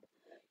bubbling up?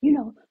 You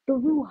know, the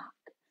ruach,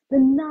 the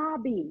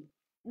nabi.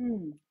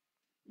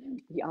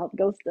 Y'all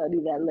go study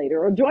that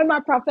later or join my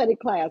prophetic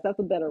class. That's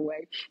a better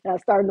way.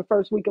 Starting the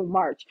first week of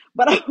March.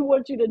 But I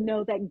want you to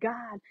know that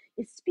God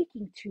is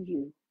speaking to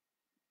you.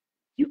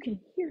 You can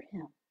hear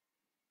him.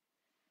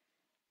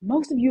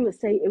 Most of you would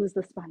say it was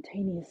the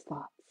spontaneous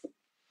thoughts.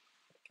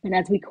 And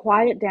as we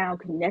quiet down,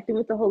 connecting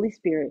with the Holy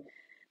Spirit,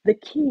 the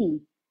key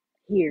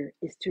here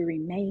is to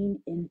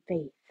remain in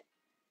faith.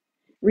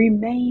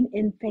 Remain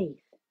in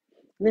faith.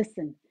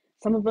 Listen,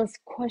 some of us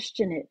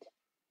question it.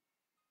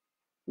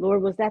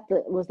 Lord, was that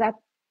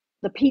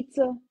the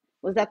pizza?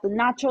 Was that the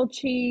nacho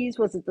cheese?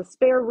 Was it the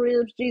spare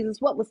ribs? Jesus,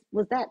 what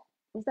was that?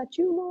 Was that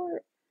you,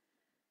 Lord?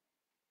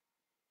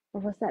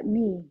 Or was that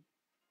me?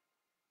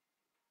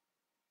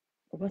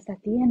 Or was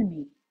that the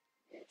enemy?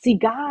 See,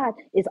 God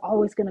is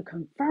always going to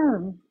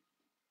confirm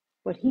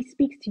what he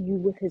speaks to you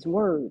with his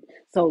word.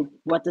 So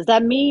what does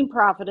that mean,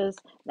 prophetess?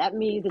 That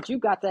means that you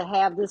got to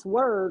have this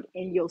word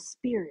in your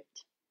spirit.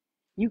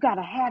 You got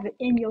to have it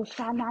in your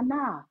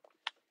shanana.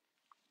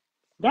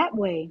 That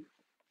way,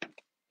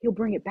 he'll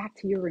bring it back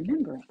to your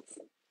remembrance.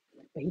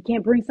 But he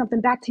can't bring something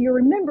back to your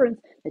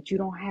remembrance that you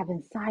don't have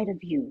inside of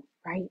you,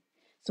 right?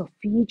 So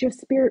feed your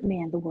spirit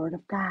man the word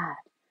of God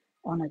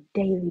on a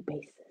daily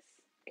basis,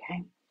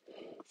 okay?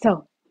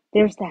 So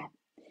there's that.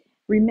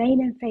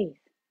 Remain in faith,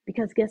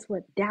 because guess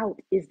what? Doubt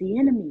is the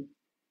enemy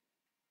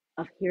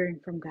of hearing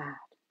from God.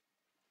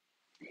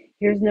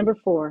 Here's number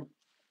 4.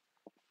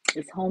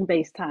 It's home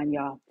base time,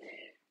 y'all.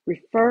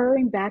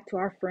 Referring back to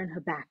our friend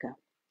Habakkuk.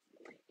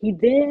 He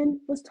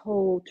then was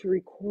told to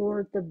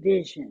record the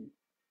vision.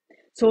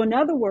 So in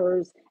other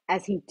words,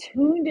 as he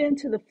tuned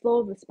into the flow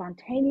of the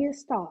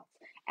spontaneous thoughts,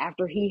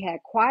 after he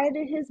had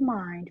quieted his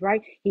mind,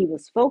 right, he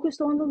was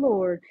focused on the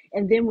Lord.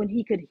 And then when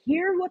he could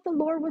hear what the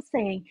Lord was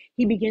saying,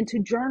 he began to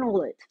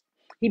journal it.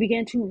 He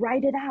began to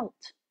write it out.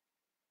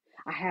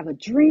 I have a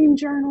dream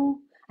journal.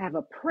 I have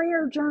a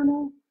prayer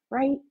journal,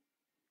 right?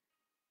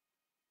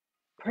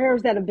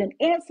 Prayers that have been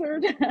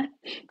answered.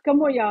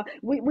 Come on, y'all.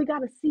 We got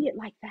to see it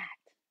like that.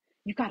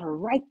 You got to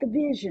write the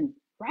vision.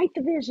 Write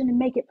the vision and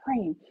make it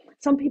plain.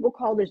 Some people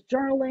call this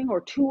journaling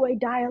or two-way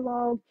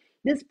dialogue.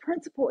 This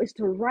principle is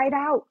to write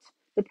out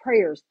the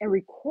prayers and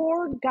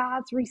record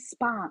God's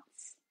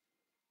response.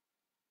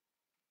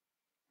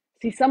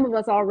 See, some of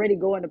us already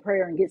go into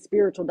prayer and get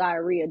spiritual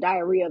diarrhea.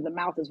 Diarrhea of the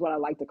mouth is what I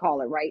like to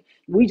call it, right?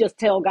 We just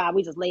tell God,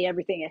 we just lay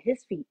everything at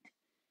his feet.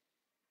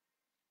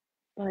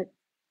 But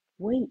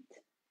wait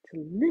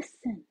to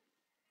listen.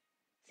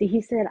 See,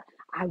 he said,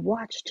 I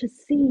watch to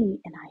see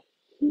and I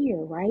hear,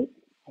 right?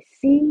 I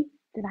see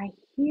that I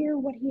hear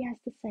what he has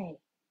to say.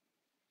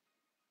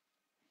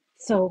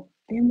 So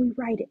then we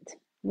write it.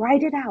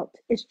 Write it out.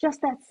 It's just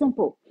that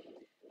simple.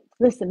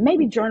 Listen,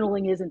 maybe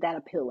journaling isn't that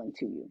appealing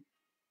to you.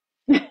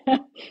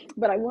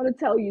 But I want to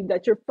tell you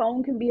that your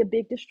phone can be a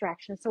big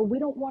distraction. So we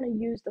don't want to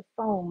use the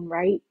phone,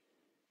 right?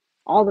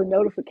 All the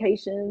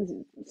notifications,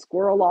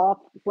 squirrel off,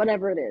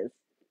 whatever it is.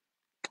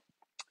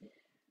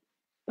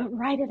 But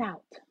write it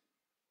out.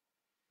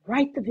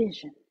 Write the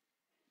vision.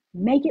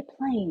 Make it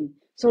plain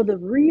so the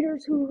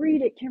readers who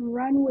read it can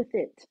run with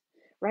it,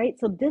 right?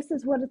 So this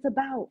is what it's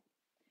about.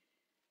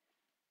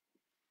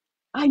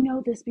 I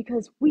know this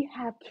because we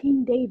have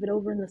King David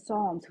over in the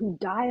Psalms who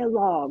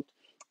dialogued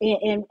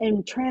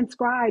and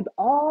transcribed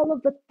all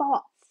of the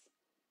thoughts,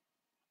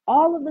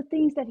 all of the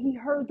things that he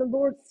heard the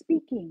Lord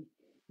speaking.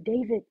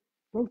 David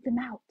wrote them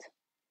out.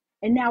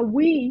 And now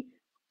we,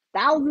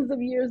 thousands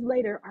of years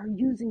later, are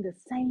using the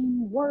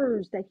same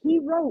words that he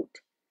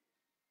wrote.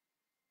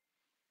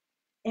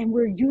 And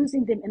we're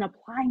using them and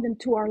applying them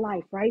to our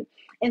life, right?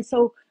 And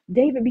so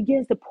David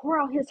begins to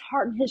pour out his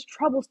heart and his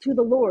troubles to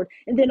the Lord.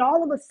 And then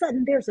all of a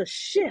sudden, there's a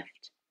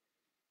shift.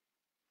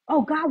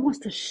 Oh, God wants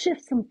to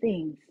shift some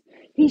things.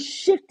 He's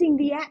shifting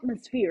the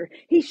atmosphere.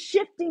 He's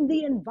shifting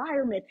the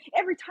environment.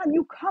 Every time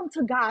you come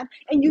to God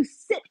and you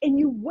sit and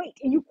you wait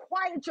and you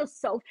quiet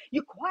yourself,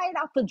 you quiet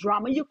out the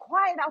drama, you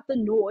quiet out the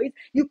noise,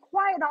 you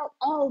quiet out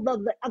all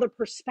the other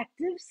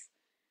perspectives,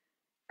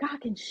 God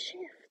can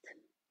shift.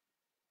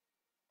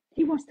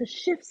 He wants to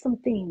shift some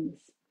things.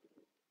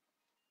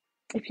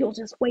 If you'll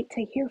just wait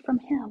to hear from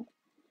him.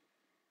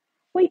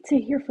 Wait to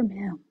hear from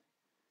him.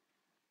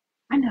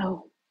 I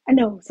know.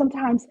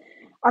 Sometimes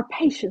our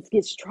patience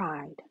gets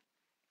tried.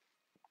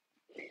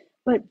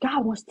 But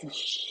God wants to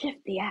shift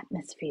the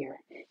atmosphere.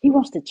 He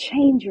wants to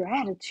change your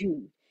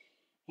attitude.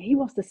 He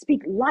wants to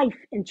speak life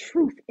and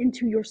truth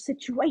into your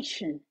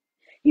situation.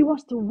 He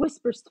wants to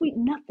whisper sweet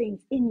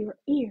nothings in your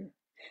ear.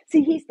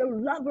 See, he's the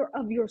lover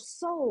of your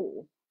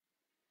soul.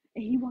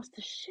 And he wants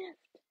to shift.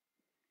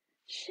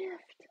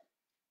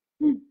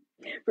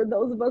 For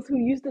those of us who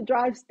used to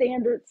drive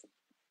standards,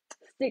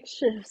 stick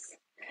shifts,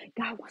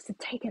 God wants to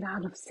take it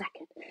out of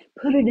second,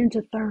 put it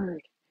into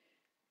third.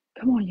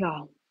 Come on,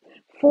 y'all.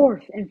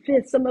 Fourth and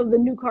fifth. Some of the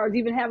new cars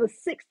even have a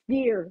sixth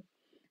gear.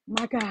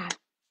 My God.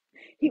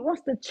 He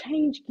wants to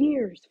change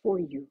gears for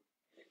you.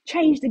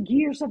 Change the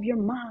gears of your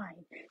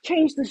mind.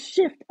 Change the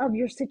shift of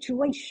your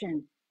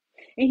situation.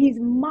 And he's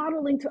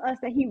modeling to us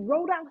that he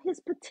wrote out his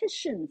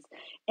petitions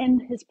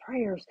and his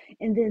prayers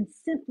and then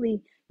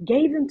simply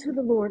gave them to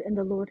the Lord, and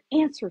the Lord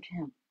answered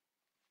him.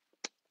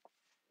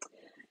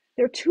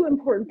 There are two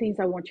important things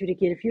I want you to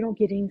get if you don't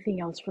get anything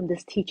else from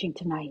this teaching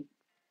tonight.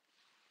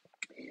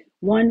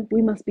 One,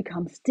 we must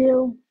become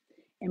still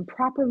and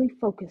properly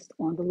focused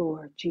on the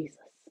Lord Jesus.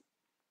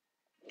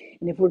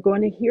 And if we're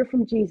going to hear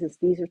from Jesus,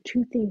 these are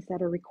two things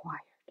that are required.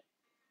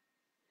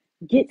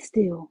 Get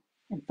still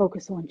and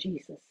focus on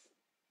Jesus.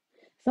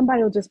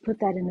 Somebody will just put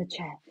that in the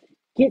chat.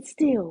 Get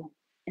still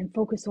and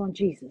focus on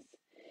Jesus.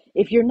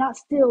 If you're not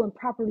still and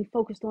properly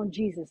focused on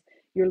Jesus,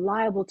 you're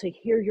liable to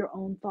hear your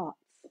own thoughts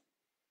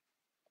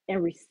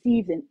and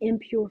receive an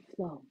impure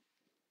flow.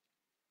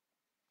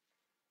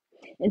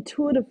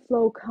 Intuitive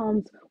flow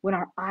comes when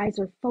our eyes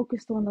are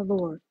focused on the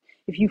Lord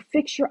If you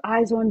fix your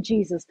eyes on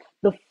Jesus,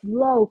 the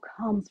flow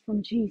comes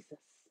from Jesus.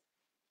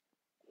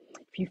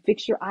 If you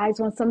fix your eyes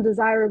on some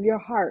desire of your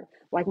heart,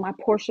 like my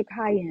Porsche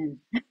Cayenne,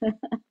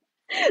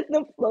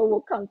 the flow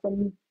will come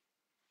from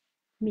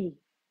me.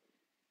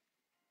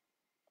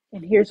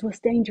 And here's what's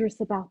dangerous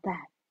about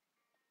that.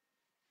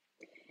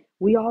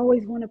 We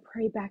always want to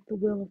pray back the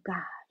will of God,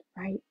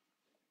 right?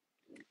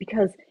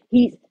 Because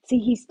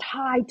he's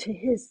tied to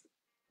his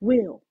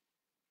will.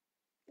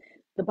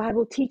 The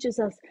Bible teaches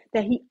us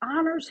that he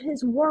honors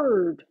his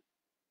word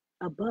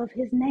above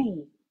his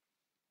name.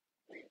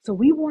 So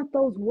we want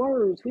those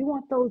words, we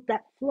want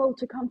that flow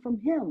to come from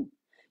him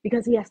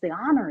because he has to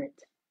honor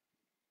it.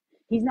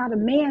 He's not a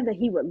man that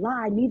he would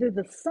lie, neither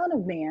the son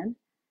of man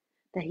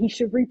that he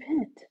should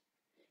repent.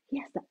 He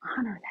has to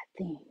honor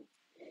that thing.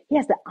 He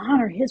has to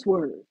honor his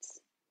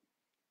words.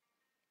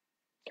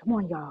 Come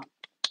on, y'all.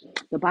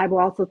 The Bible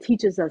also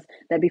teaches us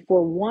that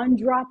before one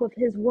drop of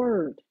his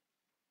word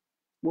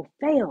will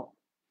fail,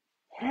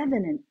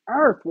 heaven and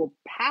earth will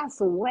pass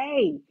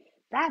away.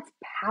 That's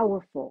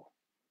powerful.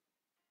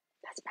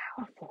 That's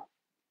powerful.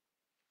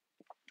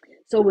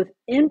 So with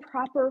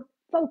improper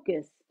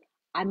focus,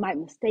 I might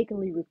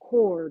mistakenly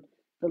record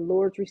the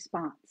Lord's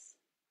response,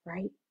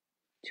 right,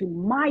 to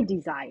my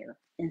desire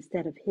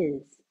instead of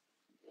his.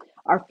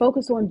 Our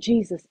focus on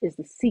Jesus is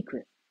the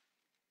secret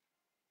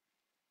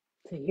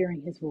to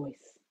hearing his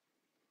voice.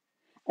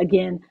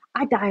 Again,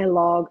 I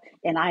dialogue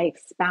and I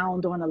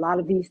expound on a lot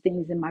of these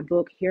things in my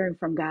book, Hearing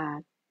from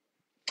God.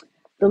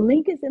 The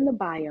link is in the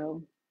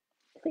bio.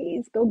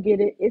 Please go get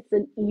it. It's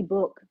an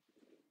ebook.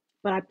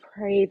 But I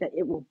pray that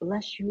it will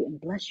bless you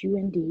and bless you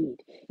indeed.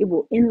 It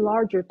will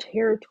enlarge your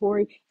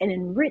territory and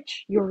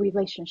enrich your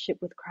relationship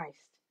with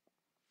Christ.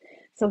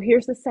 So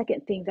here's the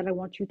second thing that I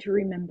want you to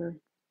remember.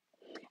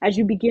 As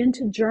you begin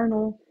to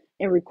journal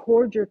and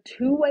record your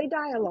two-way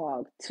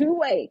dialogue,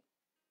 two-way,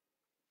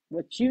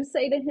 what you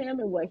say to him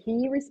and what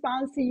he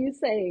responds to you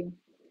saying,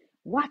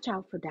 watch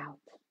out for doubt.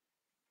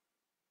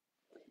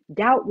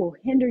 Doubt will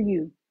hinder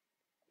you,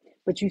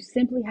 but you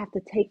simply have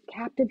to take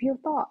captive your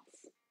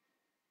thoughts.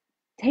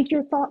 Take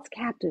your thoughts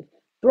captive.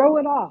 Throw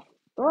it off.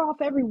 Throw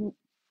off every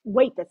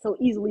weight that so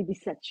easily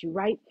besets you,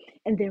 right?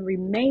 And then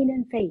remain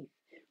in faith.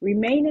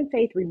 Remain in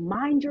faith.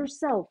 Remind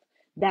yourself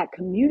that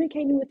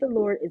communicating with the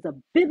Lord is a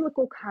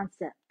biblical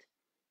concept.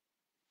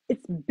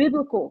 It's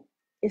biblical.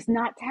 It's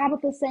not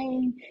Tabatha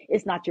saying,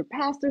 it's not your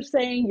pastor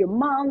saying, your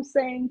mom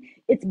saying,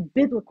 it's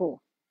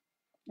biblical.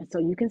 And so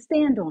you can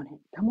stand on it.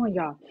 Come on,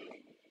 y'all.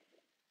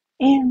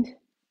 And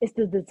it's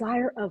the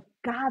desire of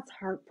God's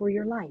heart for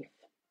your life.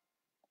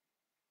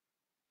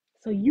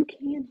 So you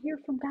can hear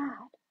from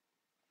God.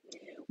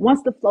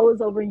 Once the flow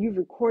is over and you've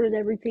recorded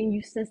everything,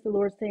 you sense the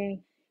Lord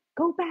saying,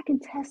 go back and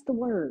test the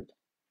word,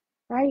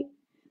 right?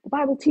 The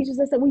Bible teaches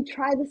us that we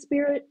try the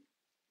Spirit.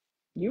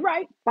 You're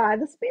right, by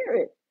the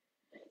Spirit.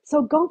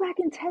 So go back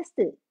and test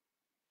it.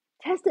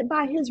 Test it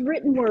by his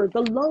written word,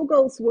 the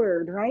Logos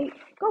word, right?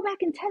 Go back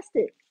and test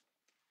it.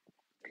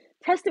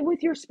 Test it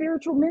with your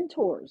spiritual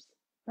mentors,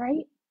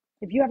 right?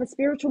 If you have a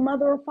spiritual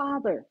mother or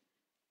father,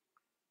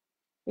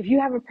 if you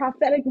have a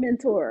prophetic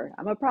mentor,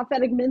 I'm a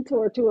prophetic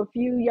mentor to a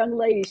few young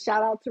ladies.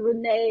 Shout out to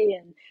Renee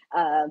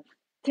and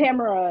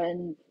Tamara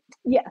and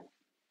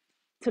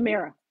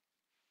Tamara.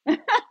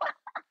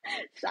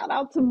 Shout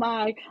out to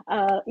my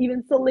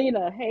even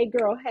Selena. Hey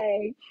girl,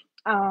 hey.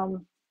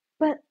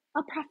 But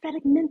a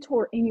prophetic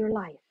mentor in your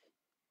life,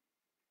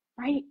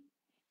 right?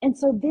 And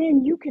so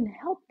then you can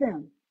help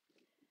them.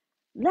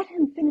 Let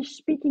him finish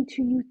speaking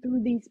to you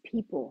through these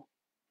people.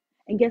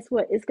 And guess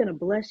what? It's going to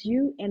bless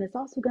you, and it's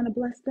also going to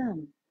bless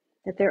them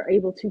that they're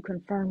able to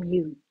confirm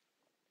you.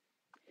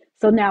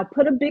 So now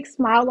put a big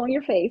smile on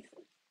your face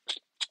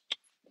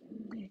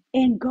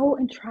and go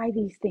and try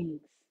these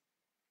things.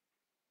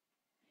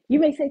 You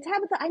may say,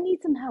 Tabatha, I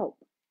need some help.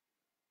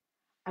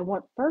 I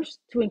want first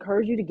to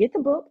encourage you to get the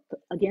book.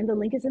 Again, the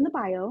link is in the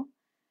bio.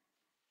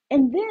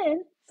 And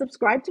then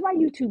subscribe to my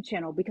YouTube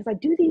channel because I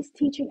do these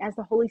teaching as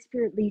the Holy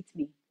Spirit leads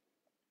me.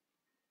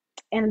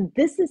 And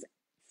this is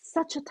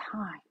such a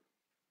time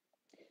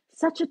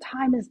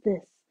as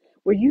this,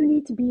 where you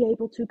need to be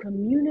able to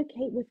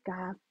communicate with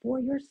God for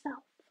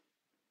yourself.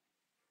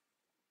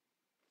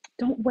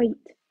 Don't wait.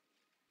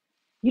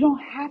 You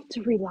don't have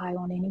to rely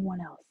on anyone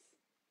else.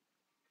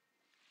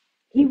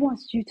 He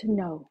wants you to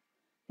know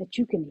that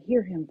you can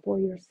hear him for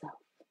yourself.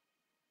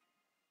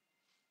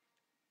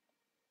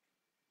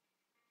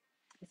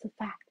 It's a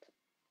fact.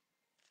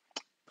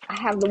 I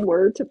have the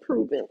word to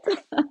prove it.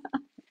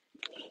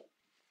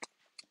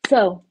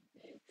 So,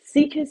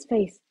 seek his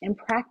face and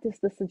practice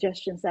the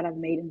suggestions that I've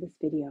made in this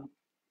video.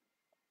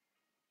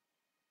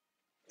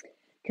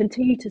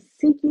 Continue to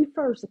seek ye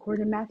first,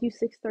 according to Matthew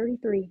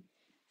 6:33.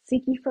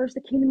 Seek ye first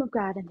the kingdom of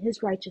God and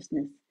his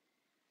righteousness,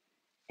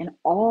 and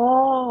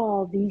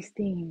all these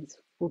things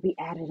will be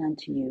added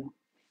unto you.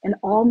 And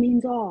all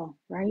means all,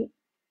 right?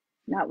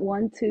 Not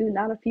one, two,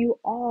 not a few,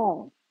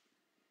 all.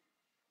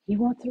 He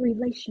wants a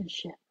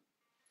relationship,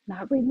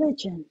 not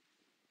religion,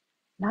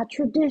 not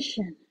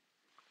tradition,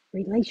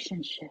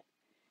 relationship.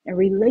 And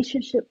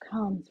relationship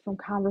comes from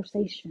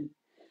conversation.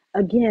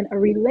 Again, a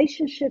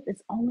relationship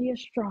is only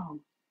as strong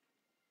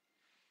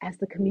as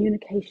the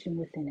communication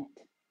within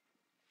it.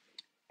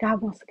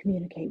 God wants to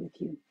communicate with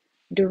you.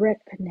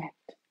 Direct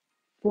connect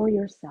for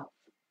yourself.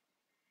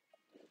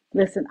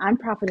 Listen, I'm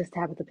Prophetess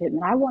Tabatha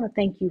Pittman. I want to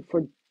thank you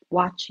for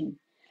watching.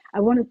 I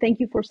want to thank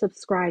you for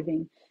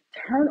subscribing.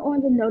 Turn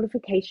on the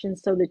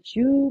notifications so that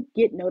you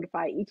get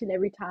notified each and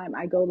every time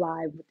I go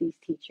live with these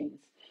teachings.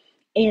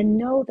 And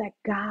know that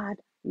God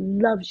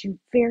loves you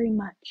very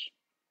much.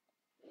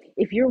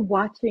 If you're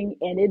watching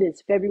and it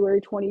is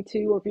February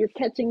 22, or if you're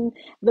catching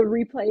the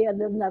replay at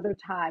another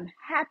time,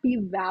 happy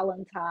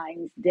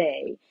Valentine's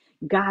Day.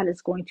 God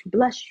is going to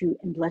bless you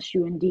and bless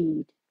you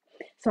indeed.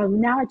 So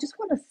now I just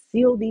want to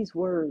seal these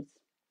words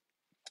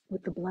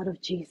with the blood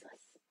of Jesus.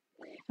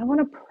 I want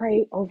to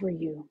pray over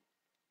you.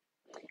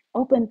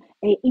 Open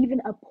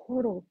even a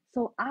portal.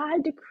 So I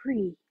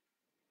decree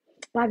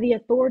by the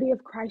authority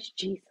of Christ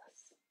Jesus,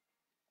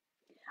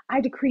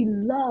 I decree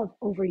love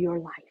over your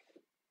life.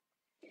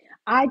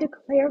 I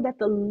declare that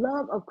the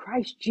love of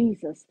Christ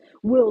Jesus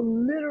will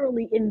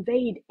literally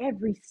invade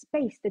every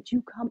space that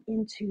you come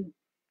into.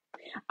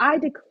 I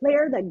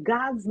declare that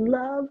God's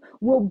love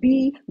will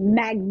be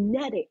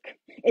magnetic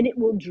and it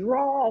will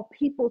draw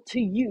people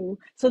to you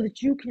so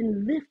that you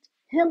can lift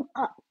him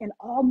up and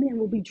all men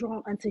will be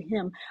drawn unto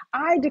him.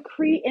 I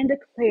decree and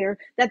declare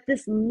that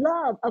this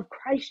love of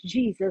Christ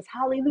Jesus,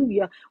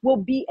 hallelujah, will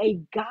be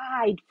a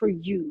guide for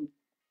you,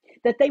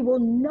 that they will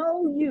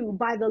know you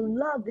by the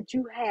love that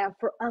you have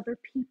for other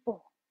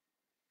people.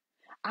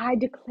 I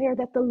declare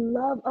that the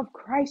love of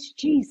Christ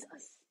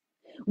Jesus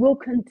will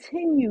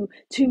continue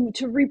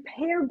to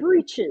repair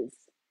breaches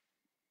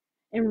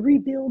and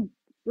rebuild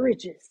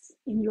bridges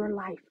in your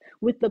life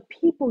with the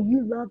people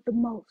you love the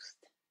most.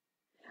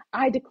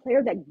 I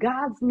declare that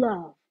God's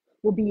love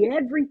will be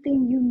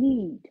everything you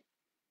need,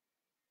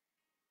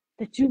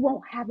 that you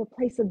won't have a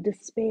place of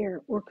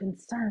despair or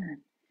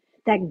concern,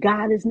 that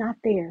God is not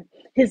there.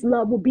 His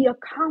love will be a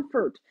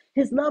comfort.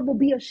 His love will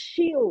be a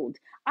shield.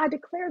 I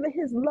declare that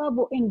his love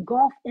will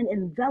engulf and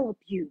envelop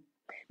you.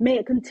 May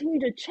it continue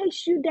to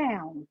chase you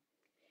down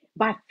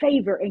by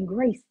favor and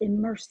grace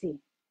and mercy.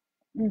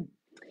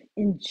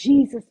 In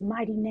Jesus'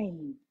 mighty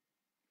name,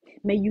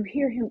 may you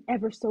hear him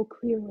ever so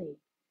clearly.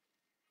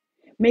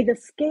 May the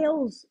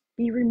scales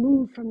be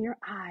removed from your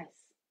eyes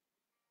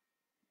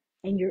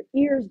and your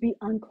ears be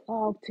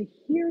unclogged to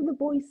hear the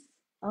voice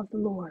of the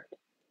Lord.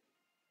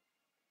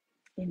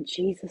 In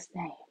Jesus'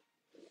 name.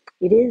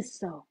 It is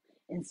so,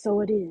 and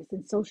so it is,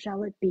 and so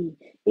shall it be.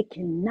 It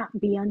cannot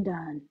be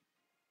undone.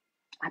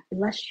 I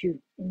bless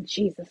you in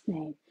Jesus'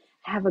 name.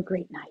 Have a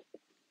great night.